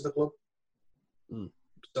Lukaku to the club.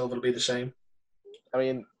 Silva will be the same. I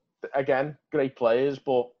mean, again, great players,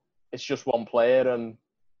 but it's just one player, and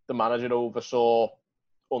the manager oversaw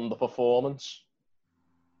underperformance.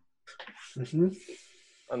 Mm-hmm.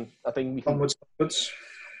 And I think we can... Onwards.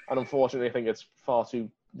 And unfortunately, I think it's far too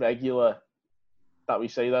regular that we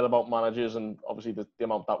say that about managers, and obviously the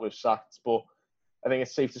amount that we've sacked. But I think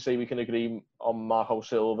it's safe to say we can agree on Marco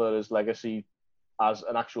Silva. His legacy as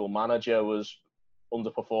an actual manager was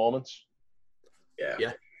underperformance.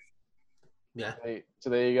 Yeah. So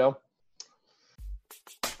there you go.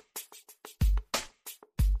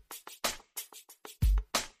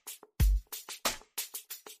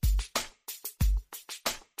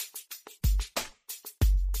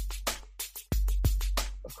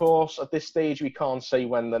 Of course, at this stage, we can't say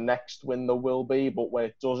when the next window will be, but when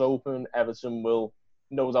it does open, Everton will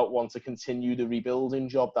no doubt want to continue the rebuilding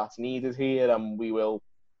job that's needed here, and we will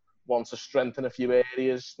want to strengthen a few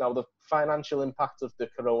areas. Now, the financial impact of the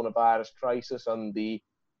coronavirus crisis and the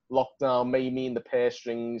lockdown may mean the purse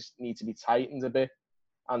strings need to be tightened a bit,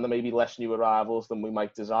 and there may be less new arrivals than we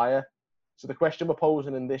might desire. So the question we're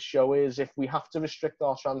posing in this show is, if we have to restrict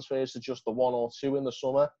our transfers to just the 1 or 2 in the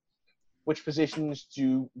summer, which positions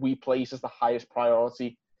do we place as the highest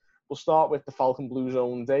priority? We'll start with the Falcon Blue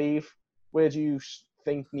Zone. Dave, where do you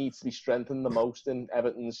think needs to be strengthened the most in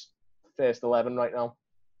Everton's first 11 right now?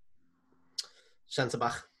 Centre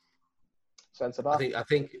back. Centre back. I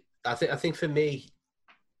think for me,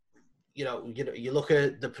 you look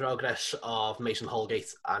at the progress of Mason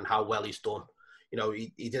Holgate and how well he's done.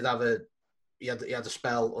 He did have he had a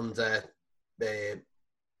spell under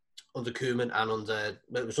Koeman and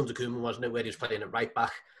it was under Koeman, wasn't it, where he was playing at right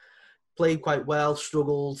back. Played quite well,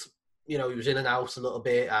 struggled. He was in and out a little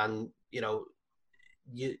bit, and you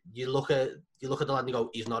look at the lad and you go,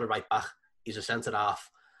 he's not a right back, he's a centre half.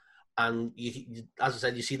 And you, as I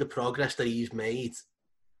said, you see the progress that he's made,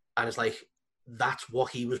 and it's like that's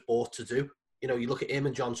what he was brought to do. You look at him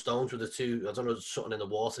and John Stones with the two, I don't know, something in the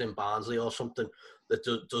water in Barnsley or something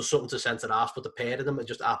that does something to centre halves, but the pair of them are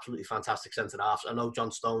just absolutely fantastic centre halves. I know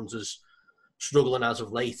John Stones has struggling as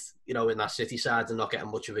of late, you know, in that City side and not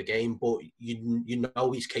getting much of a game, but you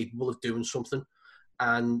know he's capable of doing something.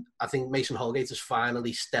 And I think Mason Holgate has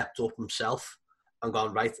finally stepped up himself and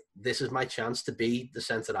gone, right, this is my chance to be the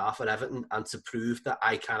centre-half at Everton and to prove that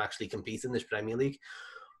I can actually compete in this Premier League.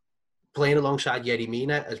 Playing alongside Yerry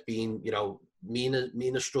Mina has been, you know,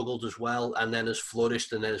 Mina struggled as well and then has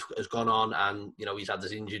flourished and then has gone on, and, you know, he's had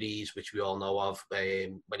his injuries, which we all know of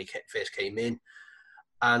when he first came in.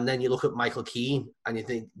 And then you look at Michael Keane and you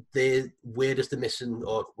think, where is the missing,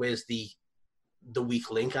 or where's the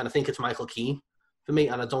weak link? And I think it's Michael Keane for me,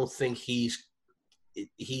 and I don't think he's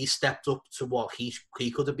stepped up to what he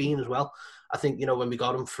could have been as well. I think, you know, when we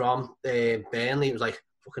got him from Burnley, it was like,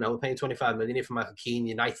 fucking hell, we're paying 25 million here for Michael Keane.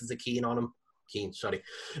 United's are keen on him.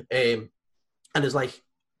 And it's like,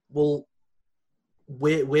 well,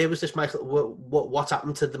 where was this Michael? What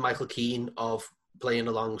happened to the Michael Keane of playing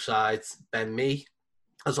alongside Ben Mee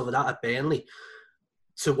as of that at Burnley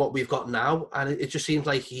to what we've got now? And it just seems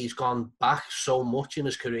like he's gone back so much in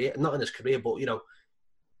his career, not in his career, but, you know,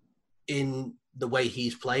 in the way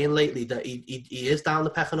he's playing lately, that he is down the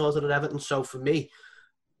pecking order at Everton. So for me,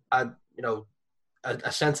 you know,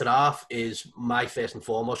 a centre-half is my first and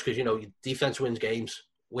foremost, because, you know, defence wins games.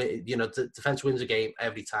 You know, defence wins a game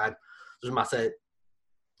every time. Doesn't matter.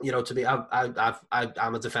 You know, to me,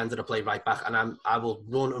 I'm a defender to play right back, and I will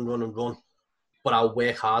run and run and run, but I'll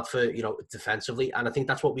work hard for, you know, defensively. And I think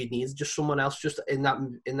that's what we need, just someone else just in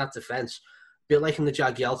that defence, bit like in the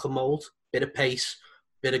Jagielka mould, bit of pace,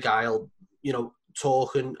 bit of guile, you know,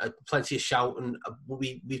 talking, plenty of shouting.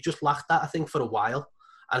 We've just lacked that, I think, for a while.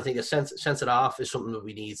 And I think a centre-half is something that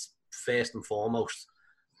we need first and foremost.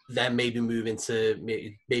 Then maybe move into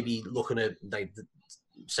maybe looking at like the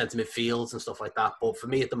centre midfields and stuff like that. But for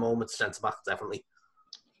me at the moment, centre-back definitely.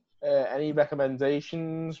 Any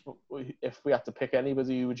recommendations? If we had to pick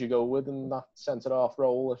anybody, who would you go with in that centre-half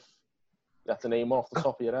role? If you had to name one off the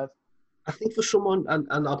top of your head. I think for someone, and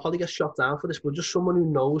I'll probably get shot down for this, but just someone who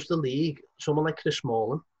knows the league, someone like Chris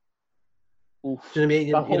Smalling. Oof. Do you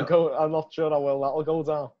know what I mean? I'm not sure that'll go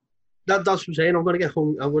down. That's what I'm saying. I'm going to get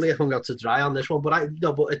hung out to dry on this one, but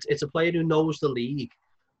it's a player who knows the league,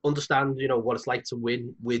 understands, you know, what it's like to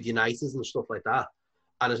win with United and stuff like that,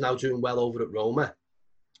 and is now doing well over at Roma.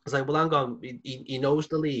 It's like, well, hang on, he knows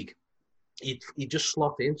the league. He just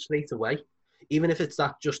slot in straight away, even if it's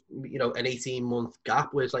that just, you know, an 18-month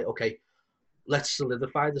gap where it's like, okay, let's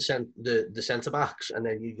solidify the centre backs, and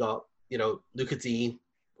then you got, you know, Luca Dean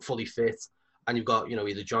fully fit. And you've got, you know,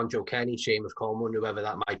 either John Joe Kenny, Seamus Coleman, whoever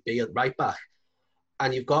that might be at right back.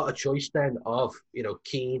 And you've got a choice then of, you know,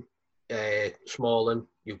 Keane, Smalling,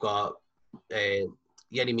 you've got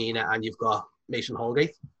Yerry Mina, and you've got Mason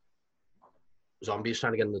Holgate. Zombies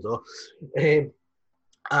trying to get in the door.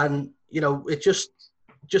 And, you know, it just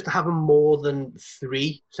having more than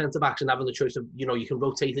 3 centre-backs and having the choice of, you know, you can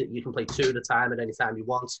rotate it, you can play 2 at a time at any time you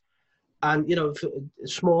want. And, you know,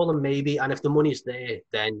 small and maybe, and if the money's there,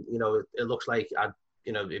 then, you know, it looks like,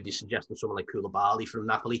 you know, if you're suggesting someone like Koulibaly from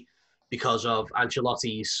Napoli because of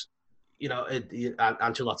Ancelotti's, you know,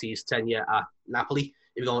 Ancelotti's tenure at Napoli,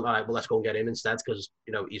 you're going, all right, well, let's go and get him instead because,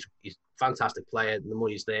 you know, he's a fantastic player, the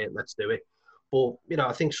money's there, let's do it. But, you know,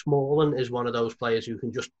 I think Smalling is one of those players who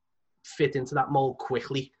can just fit into that mould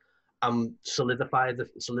quickly and solidify the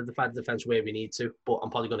defence where we need to. But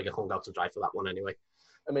I'm probably going to get hung out to dry for that one anyway.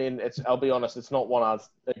 I mean, I'll be honest, it's not one I'd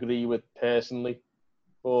agree with personally.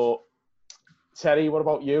 But Terry, what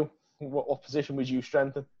about you? What position would you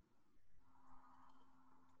strengthen?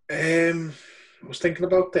 I was thinking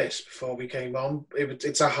about this before we came on.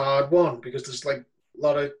 It's a hard one because there's like a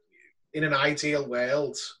lot of, in an ideal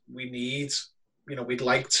world, we'd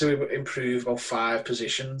like to improve about 5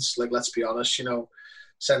 positions. Like, let's be honest, you know,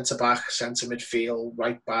 centre back, centre midfield,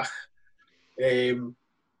 right back.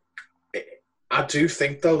 I do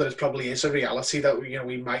think, though, that it probably is a reality that, you know,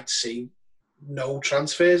 we might see no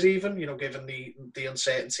transfers even, you know, given the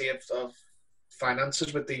uncertainty of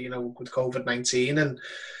finances with with COVID-19. And,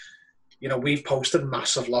 you know, we've posted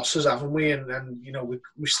massive losses, haven't we? And you know,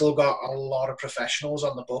 we still got a lot of professionals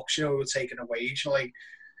on the books, you know, who are taking a wage. Like,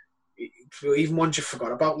 even ones you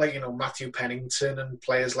forgot about, like, you know, Matthew Pennington and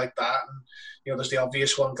players like that. And, you know, there's the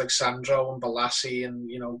obvious ones like Sandro and Balassi. And,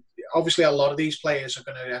 you know, obviously a lot of these players are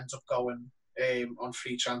going to end up going on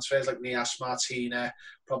free transfers, like Nias Martina,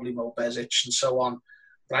 probably Mo Bezic and so on.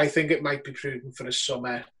 But I think it might be prudent for a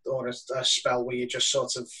summer or a spell where you just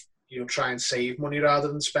sort of, you know, try and save money rather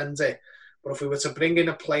than spend it. But if we were to bring in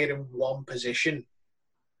a player in one position,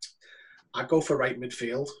 I'd go for right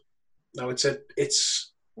midfield. Now, it's a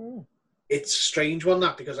strange one,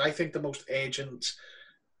 that, because I think the most urgent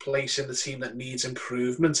place in the team that needs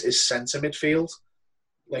improvement is centre midfield,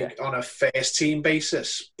 on a first team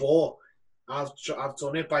basis. But I've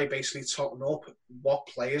done it by basically totting up what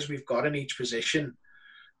players we've got in each position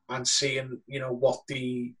and seeing, what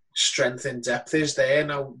the strength in depth is there.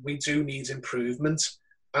 Now, we do need improvement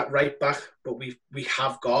at right back, but we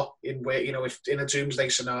have got if in a doomsday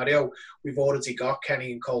scenario, we've already got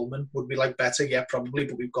Kenny and Coleman. Would we like better? Yeah, probably,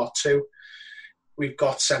 but we've got two. We've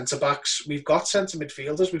got centre backs. We've got centre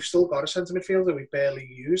midfielders. We've still got a centre midfielder we've barely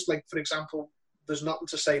used. Like, for example, there's nothing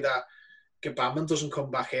to say that Gbamin doesn't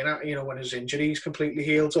come back in, when his injury is completely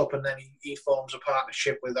healed up, and then he forms a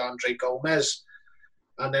partnership with Andre Gomez,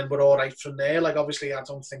 and then we're all right from there. Like, obviously, I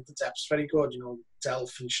don't think the depth's very good,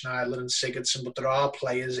 Delph and Schneiderlin and Sigurdsson, but there are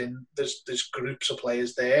players there's groups of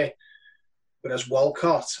players there. Whereas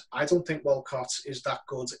Walcott, I don't think Walcott is that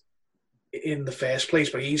good in the first place,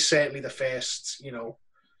 but he's certainly the first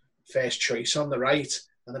choice on the right.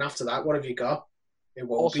 And then after that, what have you got? It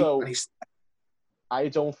won't also, be. I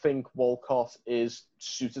don't think Walcott is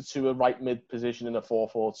suited to a right mid position in a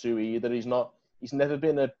 4-4-2 either. He's never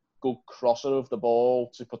been a good crosser of the ball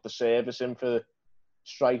to put the service in for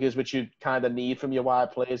strikers, which you kind of need from your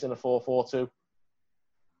wide players in a 4-4-2.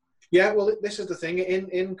 Yeah, well, this is the thing.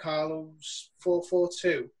 In Carlo's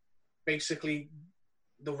 4-4-2, basically,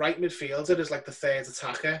 the right midfielder is like the third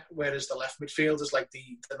attacker, whereas the left midfielder is like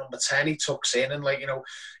the number 10 he tucks in. And,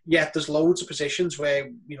 there's loads of positions where,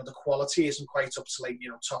 the quality isn't quite up to,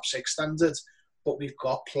 top six standards, but we've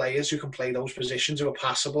got players who can play those positions who are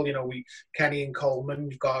passable. Kenny and Coleman,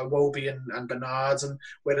 you've got Iwobi and Bernard, and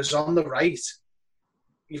whereas on the right,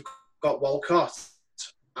 you've got Walcott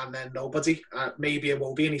and then nobody. Maybe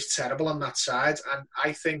Iwobi, and he's terrible on that side. And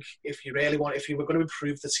I think if you were going to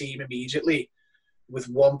improve the team immediately, with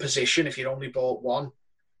one position, if you only bought one,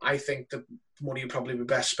 I think the money would probably be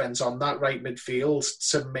best spent on that right midfield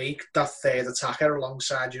to make that third attacker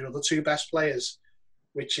alongside your other two best players,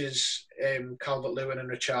 which is Calvert-Lewin and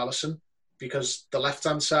Richarlison. Because the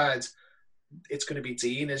left-hand side, it's going to be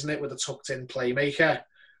Dean, isn't it, with a tucked-in playmaker.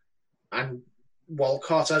 And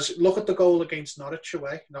Walcott, look at the goal against Norwich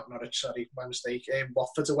away. Not Norwich, sorry, my mistake.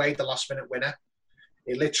 Watford away, the last-minute winner.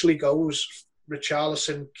 It literally goes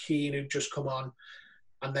Richarlison, Keane, who just come on,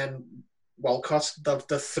 and then Walcott,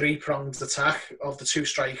 the three-pronged attack of the two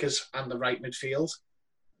strikers and the right midfield.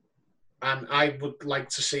 And I would like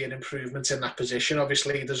to see an improvement in that position.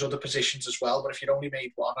 Obviously, there's other positions as well, but if you'd only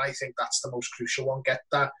made one, I think that's the most crucial one. Get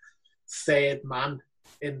that third man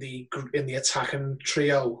in the attacking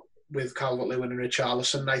trio with Calvert-Lewin and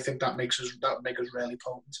Richarlison. I think that make us really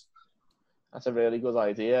potent. That's a really good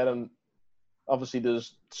idea. And obviously,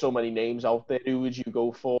 there's so many names out there. Who would you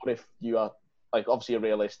go for if you are, obviously a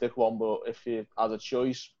realistic one, but if you had a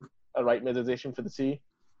choice, a right mid addition for the team?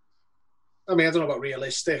 I mean, I don't know about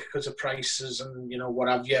realistic because of prices and, what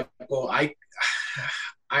have you, but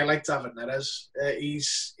I like David Neres.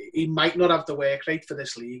 He might not have the work rate for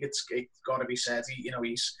this league. It's got to be said.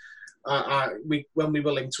 When we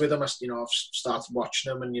were linked with him, I've started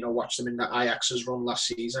watching him and, watched him in the Ajax's run last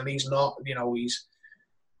season. And he's not, he's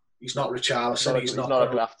not Richarlison. He's not a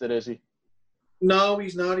grafter, is he? No,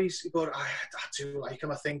 he's not. But I do like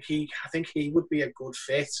him. I think he would be a good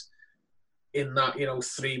fit in that,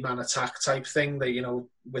 three-man attack type thing that,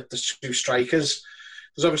 with the two strikers.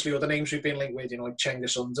 There's obviously other names we've been linked with, like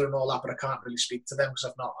Cengiz Under and all that, but I can't really speak to them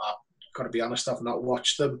because I've got to be honest, I've not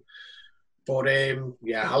watched them. But, I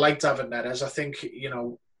like David Neres. I think,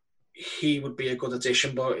 he would be a good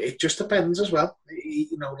addition, but it just depends as well.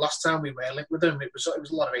 Last time we were linked with him, it was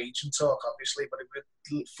a lot of agent talk, obviously, but it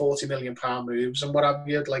was £40 million moves and what have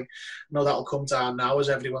you. I know that'll come down now as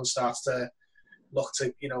everyone starts to look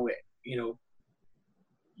to,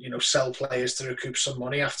 sell players to recoup some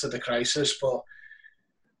money after the crisis. But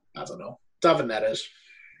I don't know. David Neres.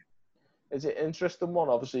 It's an interesting one.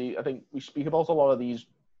 Obviously, I think we speak about a lot of these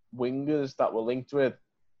wingers that we're linked with.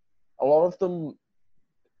 A lot of them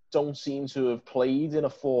don't seem to have played in a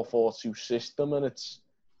 4-4-2 system, and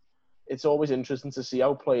it's always interesting to see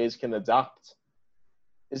how players can adapt.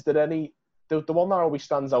 Is there any... The one that always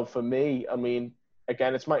stands out for me, I mean,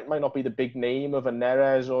 again, it might not be the big name of a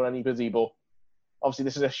Neres or anybody, but obviously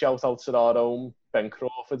this is a shout-out to our own Ben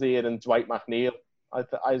Crawford here and Dwight McNeil. I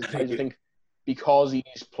think because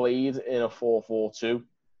he's played in a 4-4-2,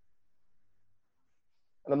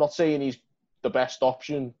 and I'm not saying he's the best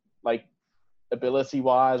option,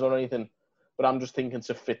 ability-wise or anything, but I'm just thinking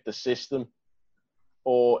to fit the system.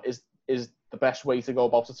 Or is the best way to go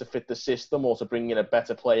about it to fit the system, or to bring in a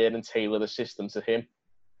better player and tailor the system to him?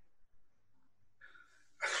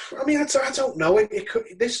 I mean, I don't know. It could,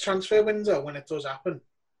 this transfer window, when it does happen,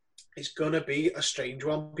 is going to be a strange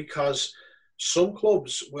one, because some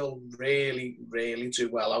clubs will really, really do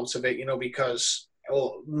well out of it, because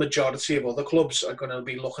majority of other clubs are going to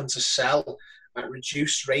be looking to sell at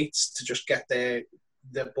reduced rates to just get their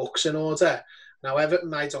books in order. Now,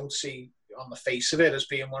 Everton, I don't see on the face of it as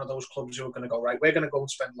being one of those clubs who are going to go, right, we're going to go and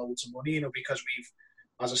spend loads of money, because we've,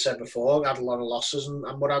 as I said before, had a lot of losses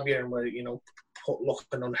and what have you, and we're,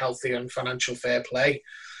 looking unhealthy and financial fair play.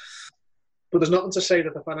 But there's nothing to say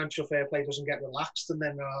that the financial fair play doesn't get relaxed, and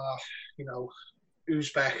then,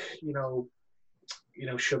 Uzbek,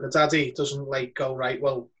 sugar daddy doesn't go, right,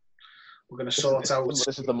 well, we're going to sort out. This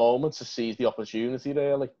is the moment to seize the opportunity,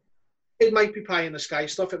 really. It might be pie in the sky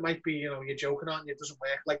stuff. It might be, you're joking on it doesn't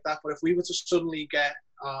work like that. But if we were to suddenly get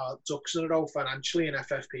our ducks in a row financially and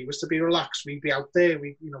FFP was to be relaxed, we'd be out there.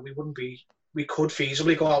 We wouldn't be. We could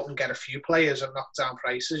feasibly go out and get a few players and knock down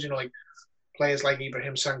prices. Players like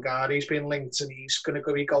Ibrahim Sangari's been linked, and he's going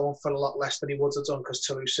to be going for a lot less than he would have done because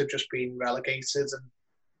Toulouse have just been relegated, and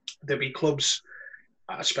there'll be clubs,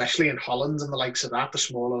 especially in Holland and the likes of that, the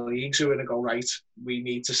smaller leagues, who are going to go, right, we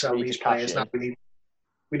need to sell these players now.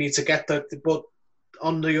 We need to get that. But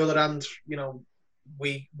on the other hand,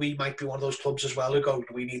 we might be one of those clubs as well who go,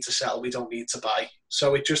 we need to sell, we don't need to buy.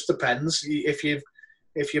 So it just depends. If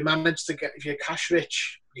you manage to if you're cash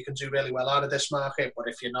rich, you can do really well out of this market. But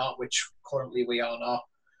if you're not, which currently we are not,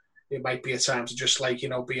 it might be a time to just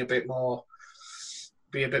be a bit more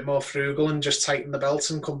frugal and just tighten the belt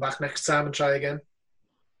and come back next time and try again.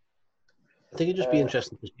 I think it'd just be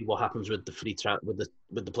interesting to see what happens with the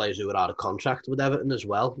with the players who are out of contract with Everton as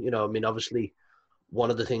well. Obviously,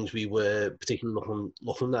 one of the things we were particularly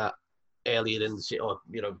looking at earlier in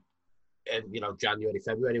the January,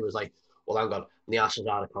 February was like, well, hang on, Nias is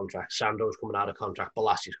out of contract, Sandro's coming out of contract,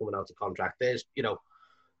 Bolassi's coming out of contract. There's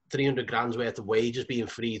 300 grand's worth of wages being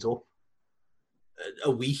freed up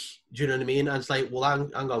a week. Do you know what I mean? And it's like,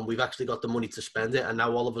 well, hang on, we've actually got the money to spend it, and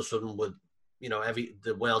now all of a sudden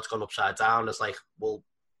the world's gone upside down. It's like, well,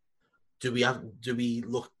 do we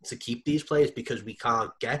look to keep these players because we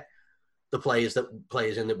can't get the players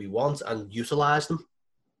in that we want and utilise them?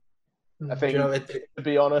 I think, to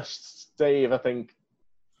be honest, Dave, I think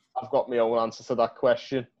I've got my own answer to that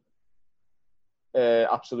question.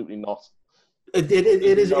 Absolutely not. It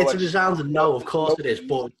is. It's a resounding no. Of course it is,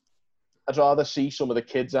 but I'd rather see some of the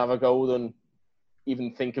kids have a go than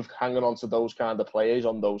even think of hanging on to those kind of players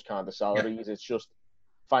on those kind of salaries. Yeah. It's just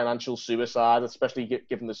financial suicide, especially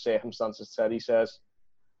given the circumstances Terry says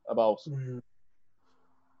about.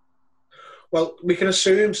 Well, we can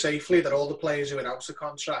assume safely that all the players who are out of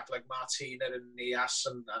contract, like Martina and Nias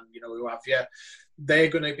and who have you, they're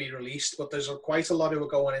going to be released. But there's quite a lot who are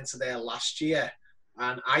going into there last year.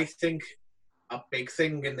 And I think a big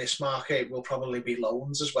thing in this market will probably be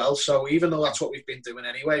loans as well. So even though that's what we've been doing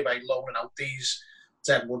anyway, by loaning out these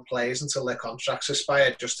deadwood players until their contracts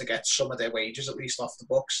expire, just to get some of their wages at least off the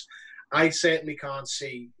books, I certainly can't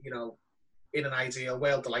see, in an ideal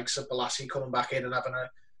world, the likes of Balassi coming back in and having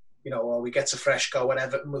or we get a fresh go at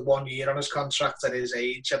Everton with 1 year on his contract at his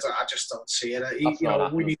age. I just don't see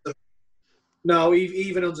it. We need to. No,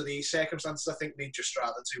 even under these circumstances, I think we'd just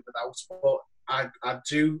rather do without. But I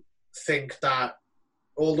do think that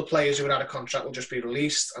all the players who are out of contract will just be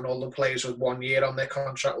released, and all the players with 1 year on their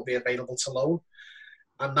contract will be available to loan.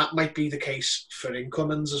 And that might be the case for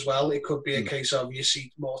incomings as well. It could be a case of you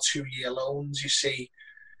see more 2-year loans. You see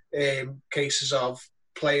cases of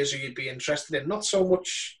players who you'd be interested in. Not so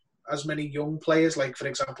much as many young players, like, for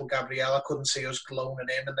example, Gabriel. I couldn't see us loaning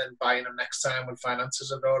him and then buying him next time when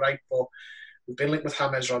finances are all right. But we've been linked with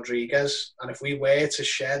James Rodriguez. And if we were to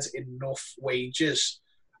shed enough wages,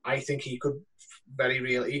 I think he could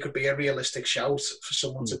be a realistic shout for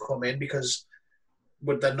someone to come in, because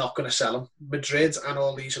they're not going to sell him. Madrid and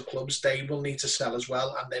all these clubs, they will need to sell as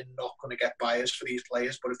well, and they're not going to get buyers for these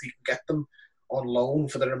players. But if they can get them on loan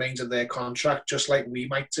for the remainder of their contract, just like we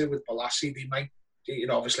might do with Balassi, they might,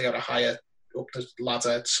 obviously at a higher up the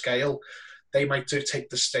ladder scale, they might take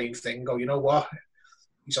the same thing, go, you know what,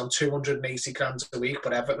 he's on 280 grand a week,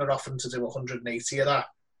 but Everton are offering to do 180 of that.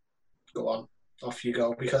 Go on, off you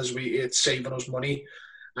go, because it's saving us money.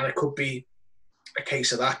 And it could be a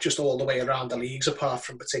case of that just all the way around the leagues, apart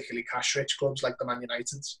from particularly cash-rich clubs like the Man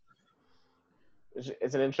Uniteds.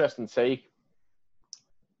 It's an interesting take.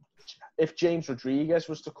 If James Rodriguez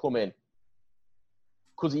was to come in,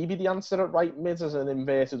 could he be the answer at right mid as an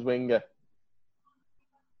inverted winger?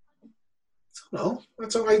 No,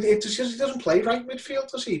 that's all right. He doesn't play right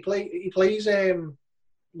midfield, does he? He plays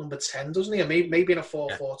number 10, doesn't he? Or maybe in a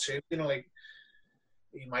 4-4-2.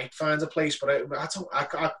 He might find a place, but I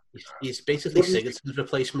don't. He's basically Sigurdsson's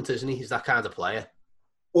replacement, isn't he? He's that kind of player.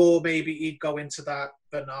 Or maybe he'd go into that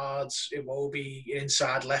Bernard's Iwobi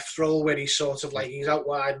inside left role where he's sort of like, he's out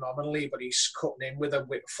wide nominally, but he's cutting in with a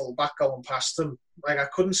full back going past him. Like, I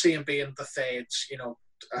couldn't see him being the third,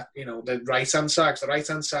 the right-hand side. The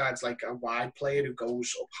right-hand side's like a wide player who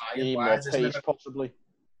goes up high and wide, isn't it? Possibly.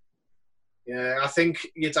 Yeah, I think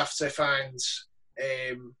you'd have to find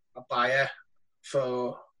a buyer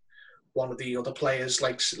for one of the other players,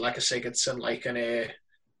 like a Sigurdsson, like a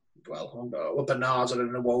Bernard or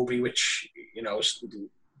an Iwobi, which is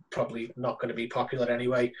probably not going to be popular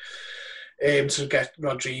anyway. To get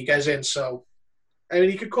Rodriguez in, so I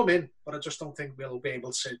mean he could come in, but I just don't think we'll be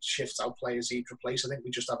able to shift out players he'd replace. I think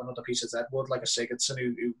we just have another piece of deadwood like a Sigurdsson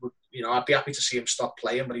who would, I'd be happy to see him stop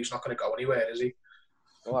playing, but he's not going to go anywhere, is he?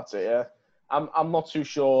 Well, that's it. Yeah, I'm not too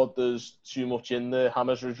sure there's too much in the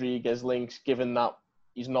James Rodriguez links, given that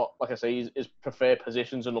he's not, like I say, his preferred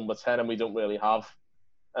position's a number 10, and we don't really have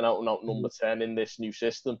an out-and-out number 10 in this new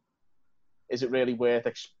system. Is it really worth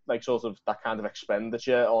sort of that kind of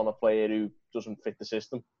expenditure on a player who doesn't fit the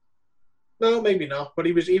system? No, maybe not. But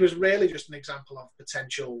he was really just an example of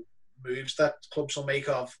potential moves that clubs will make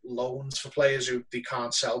of loans for players who they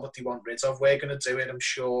can't sell but they want rid of. We're going to do it, I'm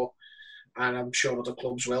sure, and I'm sure other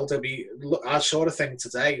clubs will. I saw a thing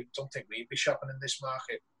today. I don't think we'd be shopping in this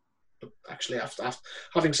market. But actually, after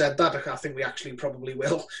having said that, I think we actually probably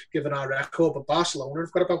will, given our record. But Barcelona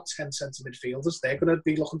have got about 10 centre midfielders. They're going to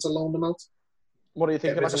be looking to loan them out. What do you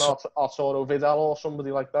think, like an Arturo Vidal or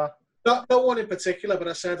somebody like that? No one in particular, but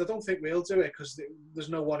I said I don't think we'll do it because there's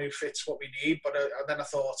no one who fits what we need. But then I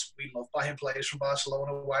thought, we love buying players from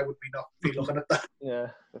Barcelona. Why would we not be looking at that? Yeah,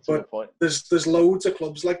 that's a good point. There's loads of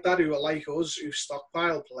clubs like that who are like us, who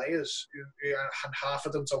stockpile players, and half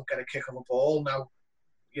of them don't get a kick of a ball. Now,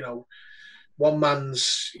 one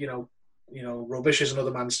man's, rubbish is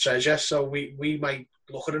another man's treasure. So we might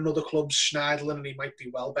look at another club's Schneiderlin and he might be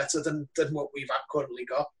well better than what we've currently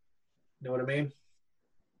got. You know what I mean?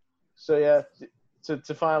 So yeah, to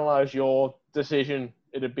finalise your decision,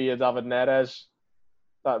 it'd be a David Neres.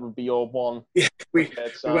 That would be your one. Yeah, we went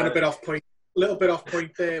a little bit off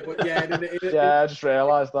point there, but yeah. I just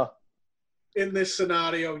realised that. In this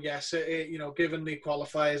scenario, yes, given the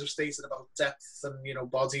qualifiers have stated about depth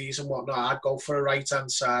and, bodies and whatnot, I'd go for a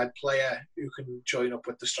right-hand side player who can join up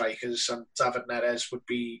with the strikers, and David Neres would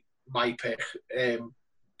be my pick.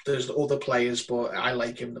 There's other players, but I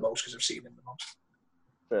like him the most because I've seen him the most.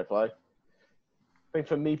 Fair play. I think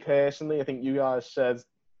for me personally, I think you guys said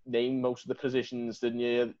name most of the positions, didn't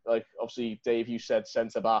you? Like, obviously, Dave, you said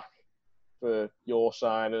centre-back for your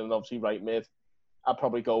side, and obviously right mid. I'd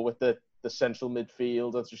probably go with the central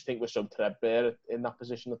midfield. I just think we're so threadbare in that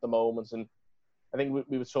position at the moment. And I think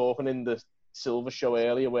we were talking in the Silver show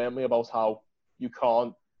earlier, weren't we, about how you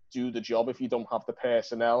can't do the job if you don't have the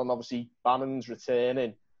personnel. And obviously, Bannon's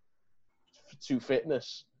returning to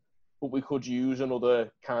fitness, but we could use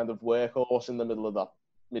another kind of workhorse in the middle of that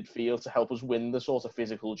midfield to help us win the sort of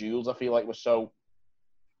physical duels. I feel like we're so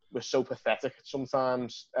pathetic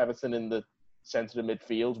sometimes, Everton in the centre of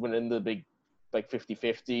midfield. We're in the big,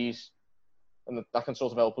 50-50s. And that can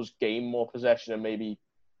sort of help us gain more possession and maybe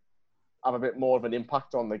have a bit more of an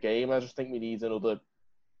impact on the game. I just think we need another,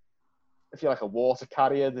 I feel like a water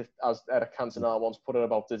carrier, as Eric Cantona once put it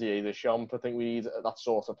about Didier Deschamps. I think we need that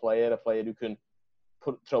sort of player, a player who can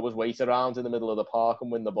throw his weight around in the middle of the park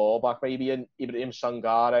and win the ball back. Maybe Ibrahim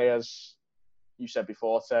Sangare, as you said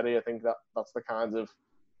before, Terry. I think that's the kind of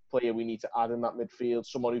player we need to add in that midfield,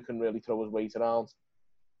 someone who can really throw his weight around.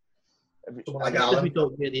 We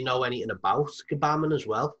don't really know anything about Gbamin as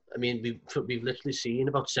well. I mean, we've literally seen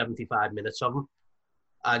about 75 minutes of him,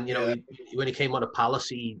 and when he came on at Palace,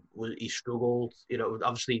 he struggled.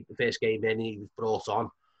 Obviously the first game in, he was brought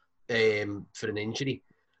on for an injury,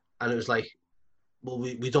 and it was like, well,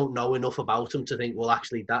 we don't know enough about him to think, well,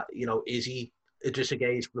 actually, that is he Idrissa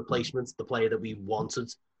Gueye's replacement, the player that we wanted,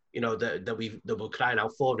 that we're crying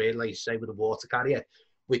out for, really, like you say, with the water carrier,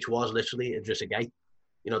 which was literally Idrissa Gueye.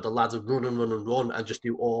 The lads would run and just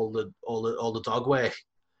do all the dog work,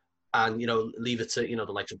 and leave it to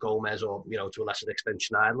the likes of Gomez or to a lesser extent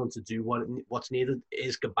Schneiderlin to do what's needed.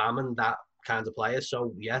 Is Gbamin that kind of player?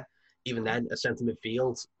 So yeah, even then, a centre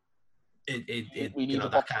midfield, we need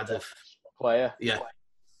that kind of player. Yeah,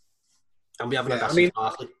 and we haven't had that since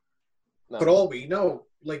Barkley. For all we know,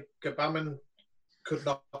 like Gbamin could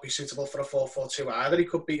not be suitable for a 4-4-2 either. He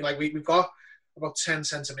could be we've got about 10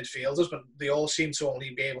 centre midfielders, but they all seem to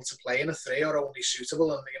only be able to play in a 3 or only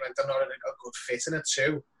suitable, and they're not a good fit in a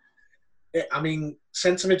 2. I mean,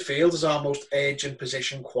 centre midfield is our most urgent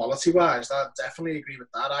position quality-wise. I definitely agree with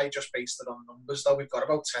that. I just based it on numbers, though. We've got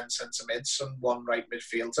about 10 centre mids and one right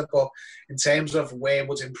midfielder. But in terms of where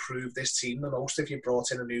would improve this team the most if you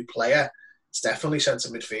brought in a new player, it's definitely centre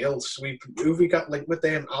midfield. So who we got linked with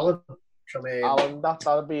them? Alan? Alan,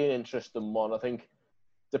 that'd be an interesting one. I think,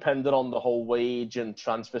 depending on the whole wage and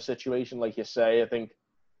transfer situation, like you say, I think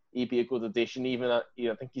he'd be a good addition. Even at,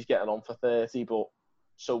 I think he's getting on for 30, but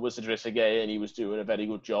so was Idrissa Gueye, and he was doing a very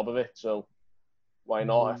good job of it. So why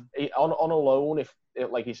not? On a loan, if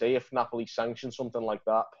like you say, if Napoli sanction something like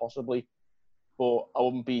that, possibly. But I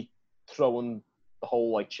wouldn't be throwing the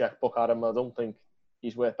whole checkbook at him. I don't think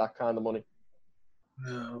he's worth that kind of money.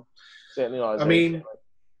 No, certainly not. I mean,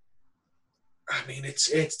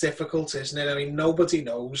 it's difficult, isn't it? I mean, nobody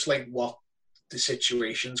knows what the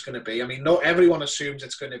situation's going to be. I mean, everyone assumes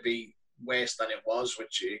it's going to be worse than it was,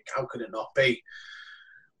 which how could it not be?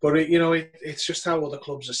 But it's just how other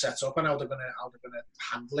clubs are set up and how they're going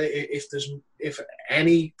to handle it. If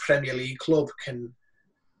any Premier League club can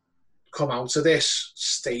come out of this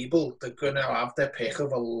stable, they're going to have their pick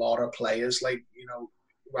of a lot of players,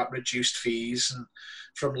 at reduced fees and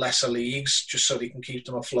from lesser leagues, just so they can keep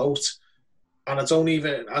them afloat. And I don't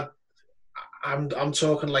even. I'm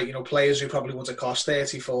talking players who probably would have cost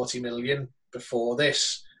 30, 40 million before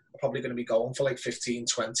this are probably going to be going for 15,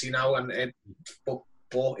 20 now. But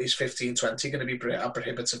is 15, 20 going to be a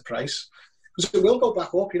prohibitive price? Because it will go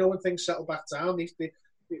back up. When things settle back down,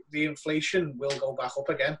 the inflation will go back up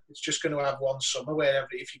again. It's just going to have one summer where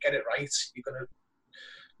if you get it right, you're going to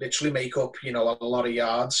literally make up, a lot of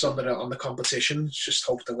yards on the competition. Just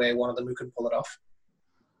hope that we're one of them who can pull it off.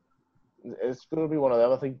 It's going to be one of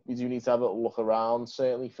them. I think we do need to have a little look around,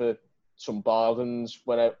 certainly for some bargains.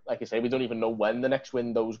 Like I say, we don't even know when the next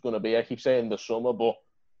window is going to be. I keep saying the summer, but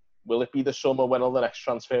will it be the summer? When will the next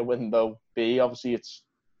transfer window be? Obviously, it's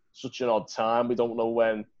such an odd time. We don't know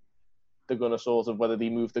when they're going to whether they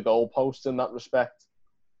move the goalpost in that respect.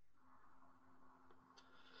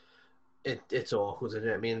 It's awkward, isn't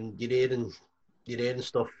it? I mean, you're hearing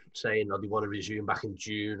stuff saying they want to resume back in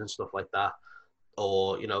June and stuff like that.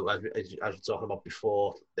 Or, as we were talking about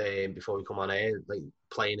before we come on air,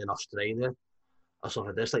 playing in Australia or something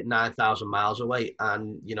like this, 9,000 miles away,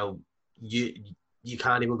 and you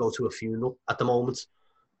can't even go to a funeral at the moment.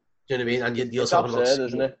 Do you know what I mean? And you're talking absurd, about,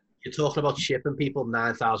 isn't it? You're talking about shipping people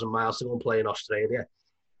 9,000 miles to go and play in Australia,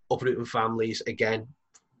 uprooting families again,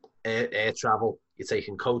 air travel. You're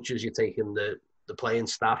taking coaches, you're taking the playing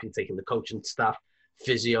staff, you're taking the coaching staff,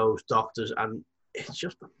 physios, doctors, and it's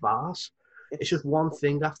just a farce. It's just one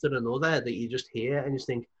thing after another that you just hear and you just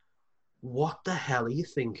think, what the hell are you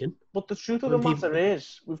thinking? But the truth of the matter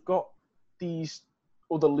is, we've got these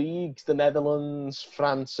other leagues. The Netherlands,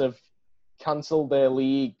 France have cancelled their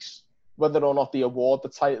leagues. Whether or not they award the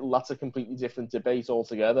title, that's a completely different debate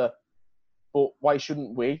altogether. But why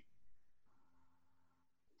shouldn't we?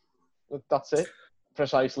 That's it,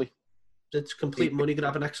 precisely. It's complete money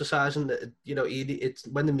grabbing exercise, and it's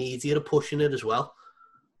when the media are pushing it as well.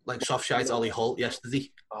 Like soft shite Ollie Holt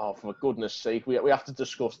yesterday. Oh, for goodness sake, we have to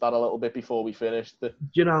discuss that a little bit before we finish.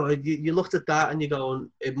 You looked at that and you're going,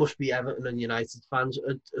 it must be Everton and United fans.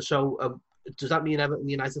 So does that mean Everton and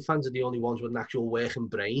United fans are the only ones with an actual working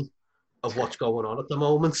brain of what's going on at the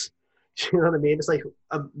moment? Do you know what I mean? It's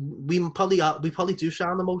we probably do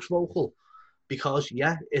sound the most vocal because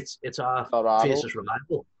it's our fiercest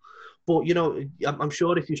rival. But, I'm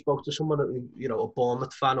sure if you spoke to someone, a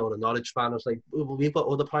Bournemouth fan or a Norwich fan, it's well, we've got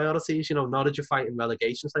other priorities. Norwich are fighting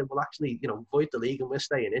relegation. It's well, actually, void the league and we're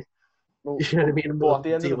staying in. Well, you know what I mean? Well, at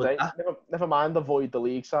the end of the day, never mind the void the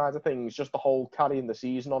league side of things, just the whole carrying the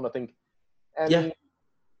season on, I think. I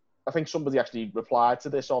think somebody actually replied to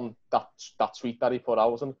this on that tweet that he put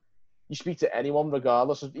out. And you speak to anyone,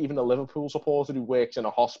 regardless of even a Liverpool supporter who works in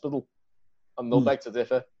a hospital, and they'll beg to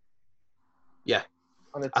differ. Yeah.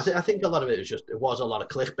 And I think a lot of it was a lot of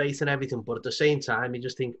clickbait and everything, but at the same time, you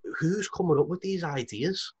just think, who's coming up with these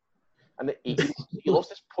ideas? And he loves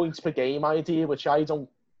this points per game idea, which I don't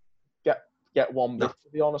get one bit, to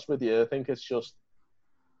be honest with you. I think it's just,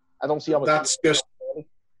 I don't see how that's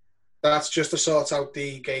just to sort out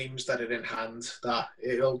the games that are in hand. That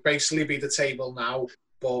it'll basically be the table now,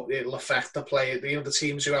 but it'll affect the player, the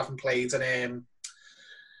teams who haven't played, and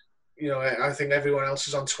I think everyone else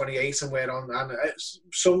is on 28 and we're on, and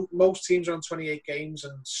most teams are on 28 games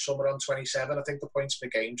and some are on 27. I think the points per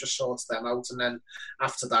game just sorts them out, and then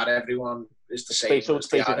after that, everyone is the same. So it's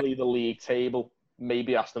basically the league table.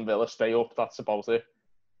 Maybe Aston Villa stay up. That's about it.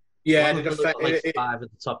 Yeah, and it affects 5 of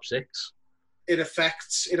the top 6. It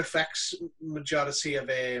affects majority of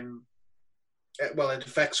it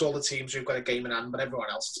affects all the teams who've got a game in hand, but everyone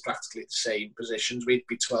else is practically the same positions. We'd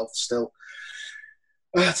be 12th still.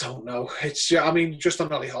 I don't know. It's, I mean, just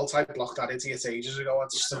on Ollie Holt, I blocked that idiot ages ago. I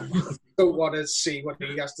just don't want to see what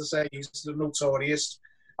he has to say. He's the notorious.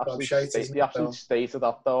 The absolute state of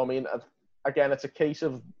that, though. I mean, again, it's a case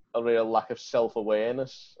of a real lack of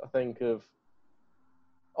self-awareness, I think, of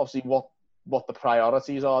obviously what the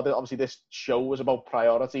priorities are. Obviously, this show is about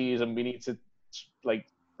priorities, and we need to, like,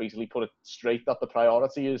 basically put it straight that the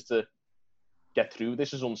priority is to get through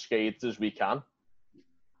this as unscathed as we can.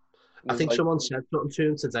 I think someone said something to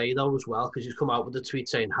him today, though, as well, because he's come out with a tweet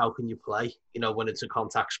saying, how can you play, when it's a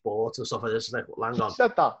contact sport and stuff like this. It's like, well, hang on. He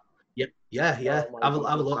said that? Yeah. Have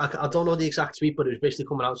a look. I don't know the exact tweet, but it was basically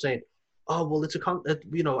coming out saying, oh, well, it's how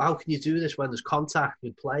can you do this when there's contact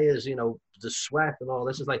with players, the sweat and all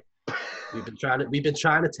this. It's like, we've been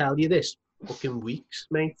trying to tell you this fucking weeks,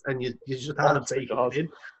 mate, and you just haven't taken it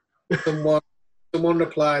in. Someone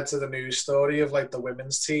replied to the news story of like the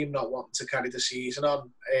women's team not wanting to carry the season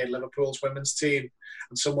on, Liverpool's women's team,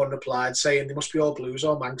 and someone replied saying they must be all Blues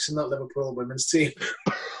or Manx in that Liverpool women's team.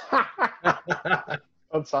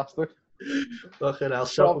 Fantastic. Fucking hell,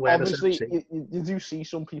 obviously, you do see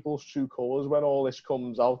some people's true colours when all this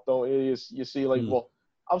comes out, don't you? You see, like, what...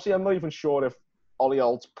 Obviously, I'm not even sure if Ollie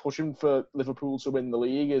Holt's pushing for Liverpool to win the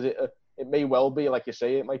league. It may well be, like you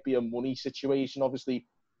say, it might be a money situation. Obviously,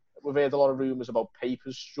 we've heard a lot of rumours about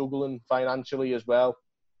Papers struggling financially as well,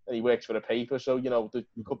 and he works for a paper, so, there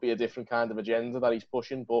could be a different kind of agenda that he's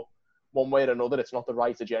pushing, but one way or another, it's not the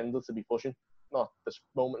right agenda to be pushing. Not this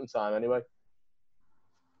moment in time, anyway.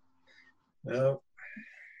 No.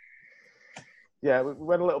 Yeah, we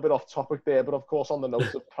went a little bit off topic there, but of course, on the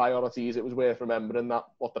note of priorities, it was worth remembering that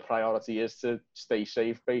what the priority is to stay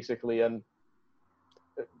safe, basically, and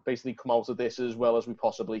basically come out of this as well as we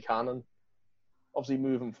possibly can. And obviously,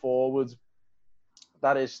 moving forward,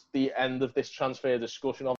 that is the end of this transfer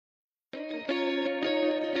discussion.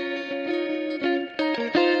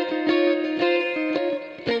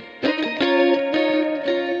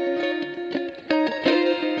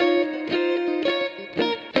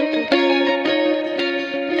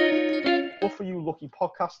 Lucky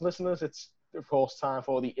podcast listeners, it's of course time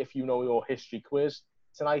for the If You Know Your History quiz.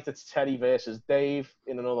 Tonight it's Terry versus Dave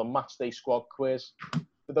in another Matchday Squad quiz.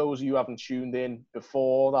 For those of you who haven't tuned in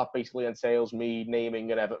before, that basically entails me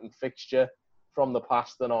naming an Everton fixture from the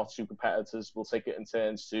past, and our two competitors will take it in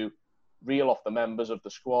turns to reel off the members of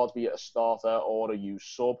the squad, be it a starter or a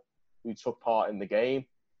used sub who took part in the game.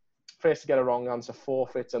 First to get a wrong answer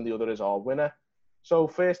forfeits, and the other is our winner. So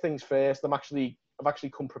first things first, I've actually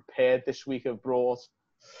come prepared this week. I've brought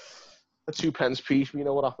a 2 pence piece. You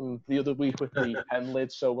know what happened the other week with the pen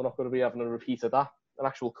lid, so we're not going to be having a repeat of that. An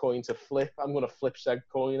actual coin to flip. I'm going to flip said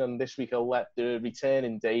coin, and this week I'll let the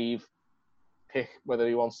returning Dave pick whether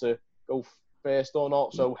he wants to go first or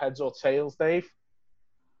not. So heads or tails, Dave?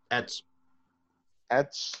 Heads.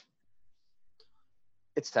 Heads.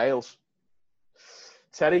 It's tails.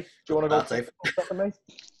 Terry, do you want to go second, mate?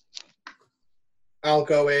 I'll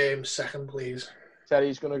go second, please.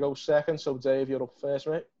 Terry's going to go second, so Dave, you're up first,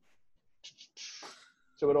 mate.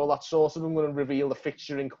 So with all that sorted, I'm going to reveal the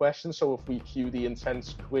fixture in question, so if we cue the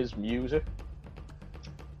intense quiz music.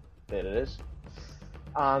 There it is.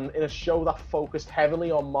 And in a show that focused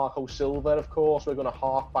heavily on Marco Silva, of course, we're going to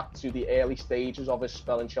hark back to the early stages of his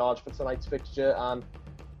spell in charge for tonight's fixture, and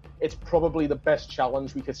it's probably the best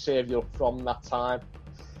challenge we could serve you up from that time.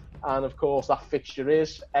 And of course, that fixture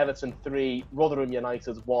is Everton 3, Rotherham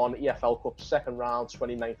United 1, EFL Cup second round,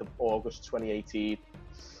 29th of August 2018.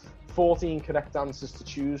 14 correct answers to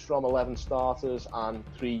choose from, 11 starters and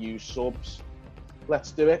 3 used subs.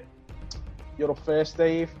 Let's do it. You're up first,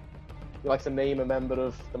 Dave. You'd like to name a member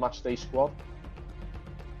of the Matchday squad?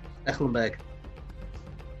 Stecklenberg.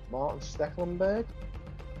 Martin Stecklenberg.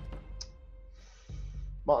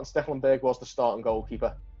 Martin Stecklenberg was the starting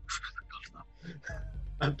goalkeeper.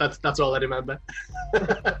 That's all I remember.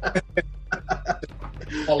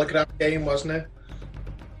 Hologram game, wasn't it?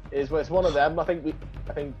 It's one of them. I think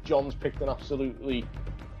John's picked an absolutely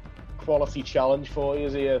quality challenge for you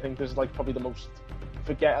here. I think this is like probably the most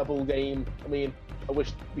forgettable game. I mean, I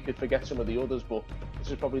wish we could forget some of the others, but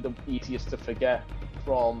this is probably the easiest to forget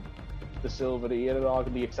from the Silva era,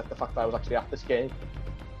 arguably, except the fact that I was actually at this game.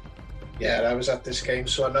 Yeah, I was at this game,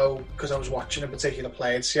 so I know, because I was watching a particular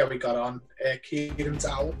player to see how he got on. Kieran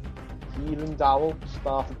Dowell. Kieran Dowell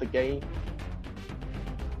started the game.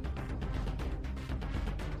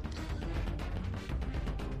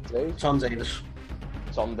 Dave? Tom Davis.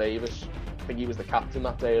 Tom Davis. I think he was the captain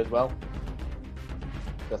that day as well.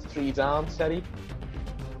 That's 3 down, Terry.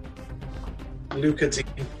 Luca Dean.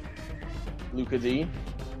 Luca Dean.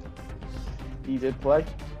 He did play.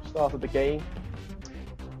 Started the game.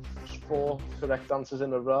 4 correct answers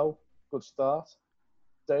in a row. Good start.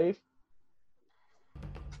 Dave?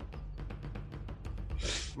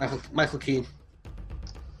 Michael Keane.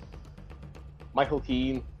 Michael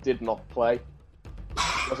Keane did not play.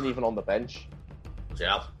 He wasn't even on the bench.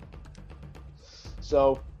 Yeah.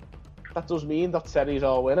 So that does mean that Terry's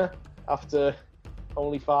our winner after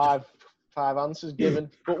only five answers given.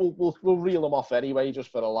 But we'll reel them off anyway,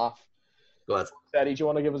 just for a laugh. Go ahead. Terry, do you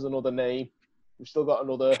want to give us another name? We've still got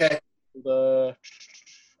another.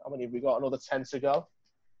 How many have we got? Another 10 to go.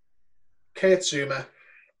 Kurt Zouma.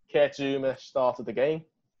 Kurt Zouma started the game.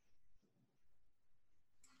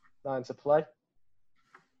 9 to play.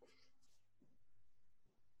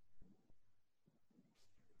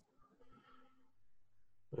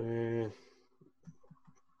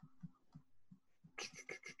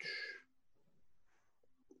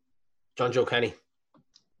 John Joe Kenny.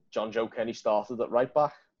 John Joe Kenny started at right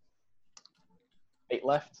back. 8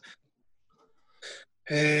 left.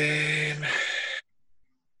 Oumar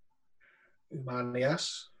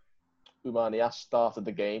Niasse. Oumar Niasse started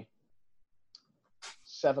the game.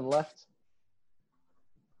 7 left.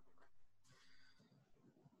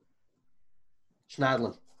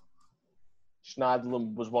 Schneiderlin.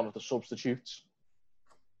 Schneiderlin was one of the substitutes.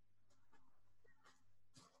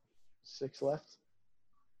 6 left.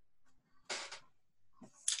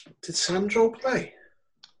 Did Sandro play?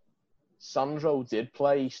 Sandro did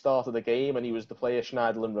play. He started the game and he was the player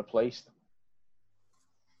Schneiderlin replaced.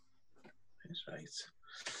 That's right.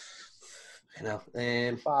 You know,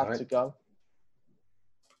 5 right. to go.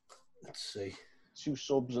 Let's see. 2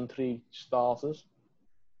 subs and 3 starters.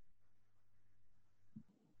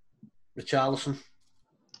 Richarlison.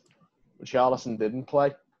 Richarlison didn't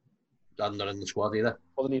play. I'm not in the squad either.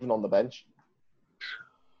 Wasn't even on the bench.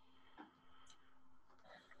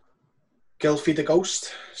 Gylfi the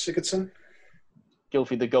Ghost Sigurdsson.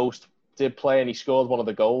 Gylfi the Ghost did play and he scored one of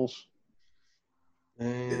the goals.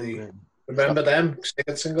 Remember them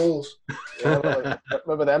Sigurdsson goals? Yeah,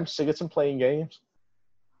 remember them? Sigurdsson playing games.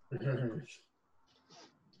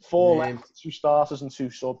 4 left, 2 starters and 2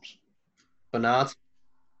 subs. Bernard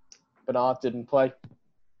didn't play.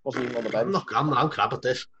 Wasn't even on the bench. I'm crap at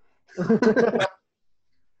this.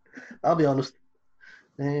 I'll be honest.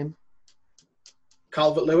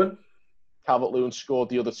 Calvert-Lewin. Calvert-Lewin scored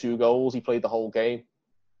the other 2 goals. He played the whole game.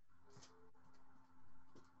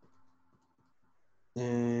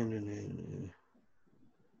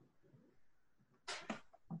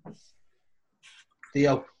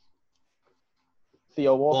 Theo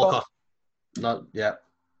Walcott. Not yeah.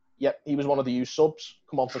 Yep, he was one of the used subs.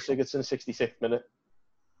 Come on for Sigurdsson, 66th minute.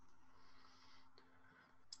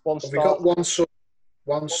 We got one sub,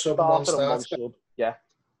 one starter. Sub. Yeah.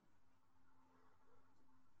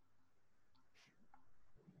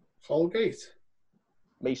 Holgate.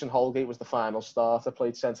 Mason Holgate was the final starter,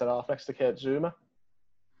 played centre-half next to Kurt Zouma.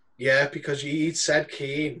 Yeah, because he'd said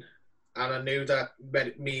Keane, and I knew that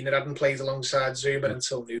Mina hadn't played alongside Zouma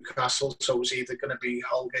until Newcastle, so it was either going to be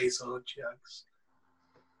Holgate or Jags.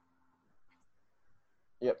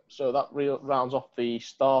 Yep, so that rounds off the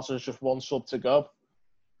starters, just 1 sub to go.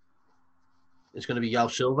 It's going to be Yao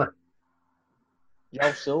Silva.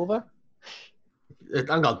 Yao Silva?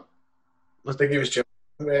 Hang on. I think he was joking.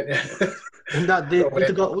 The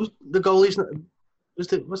goalie's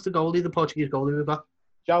what's the goalie? The Portuguese goalie we've got?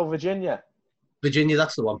 João Virginia. Virginia,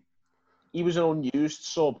 that's the one. He was an unused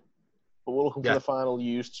sub, but we're looking for the final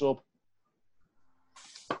used sub.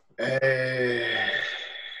 Cenk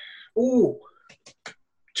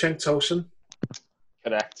Tosun.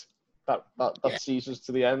 Correct. That sees us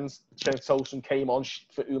to the end. Cenk Tosun came on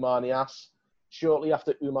for Oumar Niasse. Shortly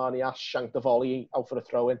after Oumar Niasse shanked the volley out for a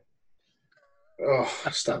throw-in. Oh,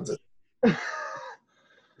 standard.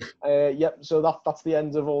 Yep, so that's the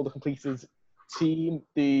end of all the completed team.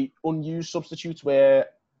 The unused substitutes were,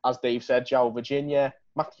 as Dave said, João Virginia,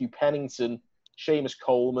 Matthew Pennington, Seamus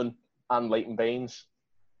Coleman, and Leighton Baines.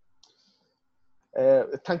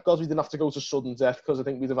 Thank God we didn't have to go to sudden death, because I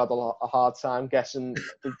think we'd have had a hard time guessing.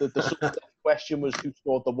 The sudden death question was who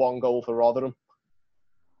scored the 1 goal for Rotherham.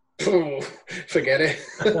 Oh, forget it.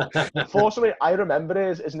 Unfortunately, I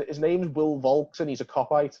remember his name's Will Volks and he's a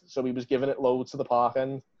Coppite, so he was giving it loads to the park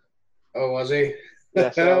end. Oh, was he?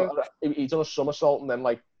 Yeah, so he done a somersault and then,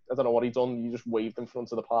 like, I don't know what he done. He just waved in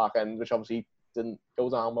front of the park end, which obviously didn't go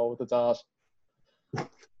down well with the Dars.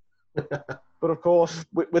 But of course,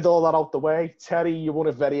 with all that out the way, Terry, you won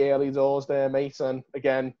it very early doors there, mate. And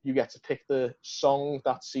again, you get to pick the song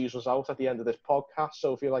that sees us out at the end of this podcast.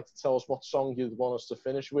 So if you'd like to tell us what song you'd want us to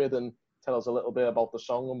finish with and tell us a little bit about the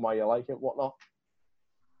song and why you like it, whatnot.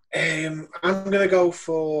 I'm gonna go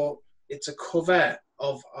for, it's a cover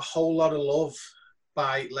of A Whole Lot of Love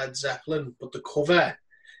by Led Zeppelin, but the cover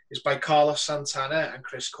is by Carlos Santana and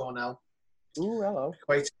Chris Cornell. Ooh, hello.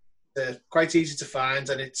 Quite easy to find,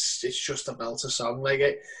 and it's just a belter song. Like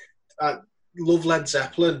I love Led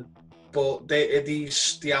Zeppelin, but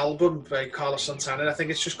the album by Carlos Santana, I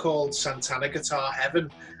think it's just called Santana Guitar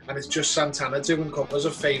Heaven, and it's just Santana doing covers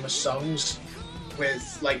of famous songs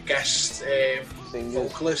with like guest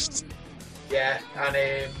vocalists. Yeah,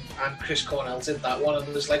 and Chris Cornell did that one,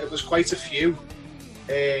 and there's quite a few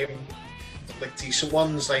like decent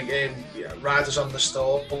ones, like Riders on the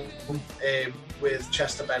Storm with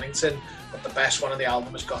Chester Bennington, but the best one on the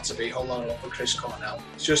album has got to be Whole Lot of Love with Chris Cornell.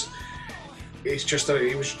 He was just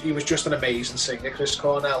an amazing singer, Chris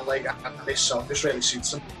Cornell. Like, and this song just really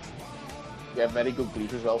suits him. Yeah, very good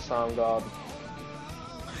group as well, Soundgarden.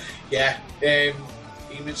 Yeah,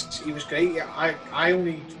 he was great. Yeah, I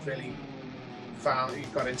only really found he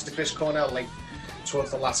got into Chris Cornell like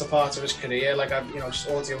towards the latter part of his career. Like,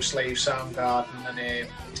 Audio Slave, Soundgarden, and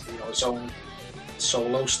his own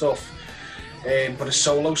solo stuff. But his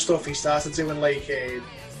solo stuff, he started doing like he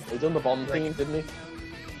done the Bond theme, didn't he?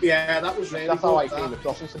 Yeah, that was really That's good. how I came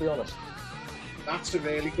across him, to be honest. That's a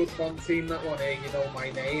really good Bond theme, that one, You Know My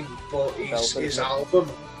Name. But his album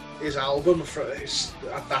at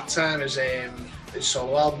that time, his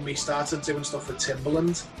solo album, he started doing stuff with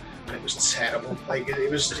Timbaland, and it was terrible. Like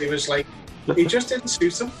it was like it just didn't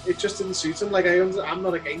suit him. It just didn't suit him. Like I'm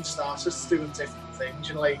not against artists doing different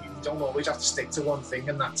things. Like you don't always have to stick to one thing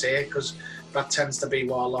and that's it, because that tends to be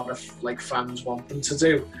what a lot of like fans want them to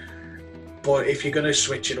do. But if you're going to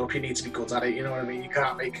switch it up, you need to be good at it. You know what I mean? You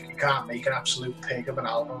can't make an absolute pig of an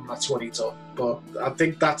album. That's what he done. But I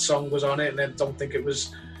think that song was on it, and I don't think it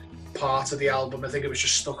was part of the album. I think it was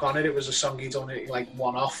just stuck on it. It was a song he done it like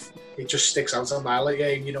one off. It just sticks out a mile. Like,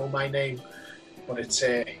 You Know My Name. But it's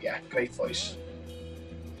great voice.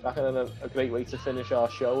 And a great way to finish our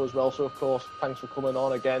show as well. So of course, thanks for coming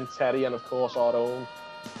on again, Terry, and of course our own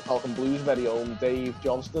Falcon Blues very own Dave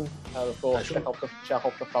Johnston, and of course check out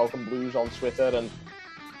the Falcon Blues on Twitter, and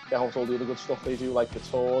check out all the other good stuff they do, like the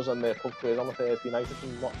tours and their pub quiz on a Thursday night, if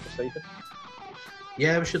I'm not mistaken.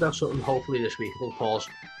 Yeah, we should have something hopefully this week. Well, Paul's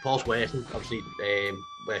working, obviously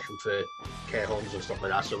working for care homes and stuff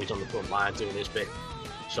like that, so he's on the front line doing his bit.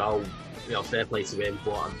 So fair play to him.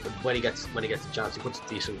 But when he gets a chance, he puts a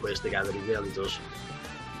decent quiz together. He really does.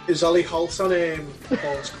 Is Ollie Holt on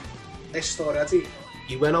Paul's list already?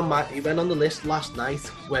 He went on the list last night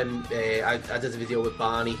when I did a video with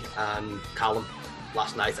Barney and Callum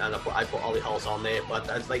last night, and I put Ollie Holt on there. But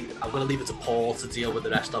I'm going to leave it to Paul to deal with the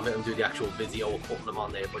rest of it and do the actual video of putting them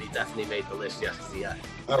on there. But he definitely made the list yesterday. Yeah.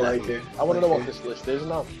 I like it. I want to know what this list is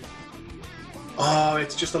now. Oh,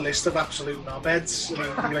 it's just a list of absolute knobheads.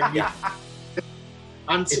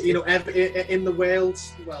 And in the world,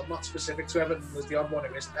 well, not specific to Everton, there's the odd one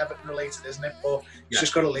who isn't Everton related, isn't it? But he's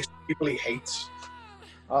just got a list of people he hates.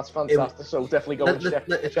 Oh, that's fantastic. So definitely go and check.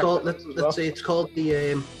 Let's say it's called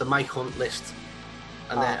the Mike Hunt list,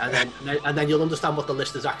 and then you'll understand what the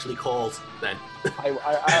list is actually called. Then I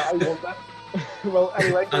want that. Well,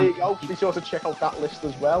 anyway, there you go. Be sure to check out that list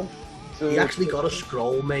as well. So, he actually got a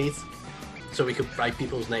scroll made, so we could write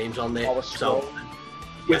people's names on there. So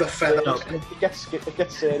with a feather. It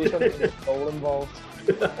gets serious when there's a scroll involved.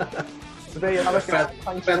 So there you have it, guys.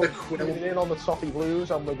 Thanks for tuning in on the Toffee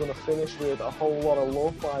Blues, and we're going to finish with A Whole Lot of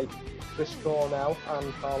Love by Chris Cornell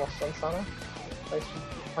and Carlos Santana.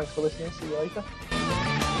 Thanks for listening. See you later.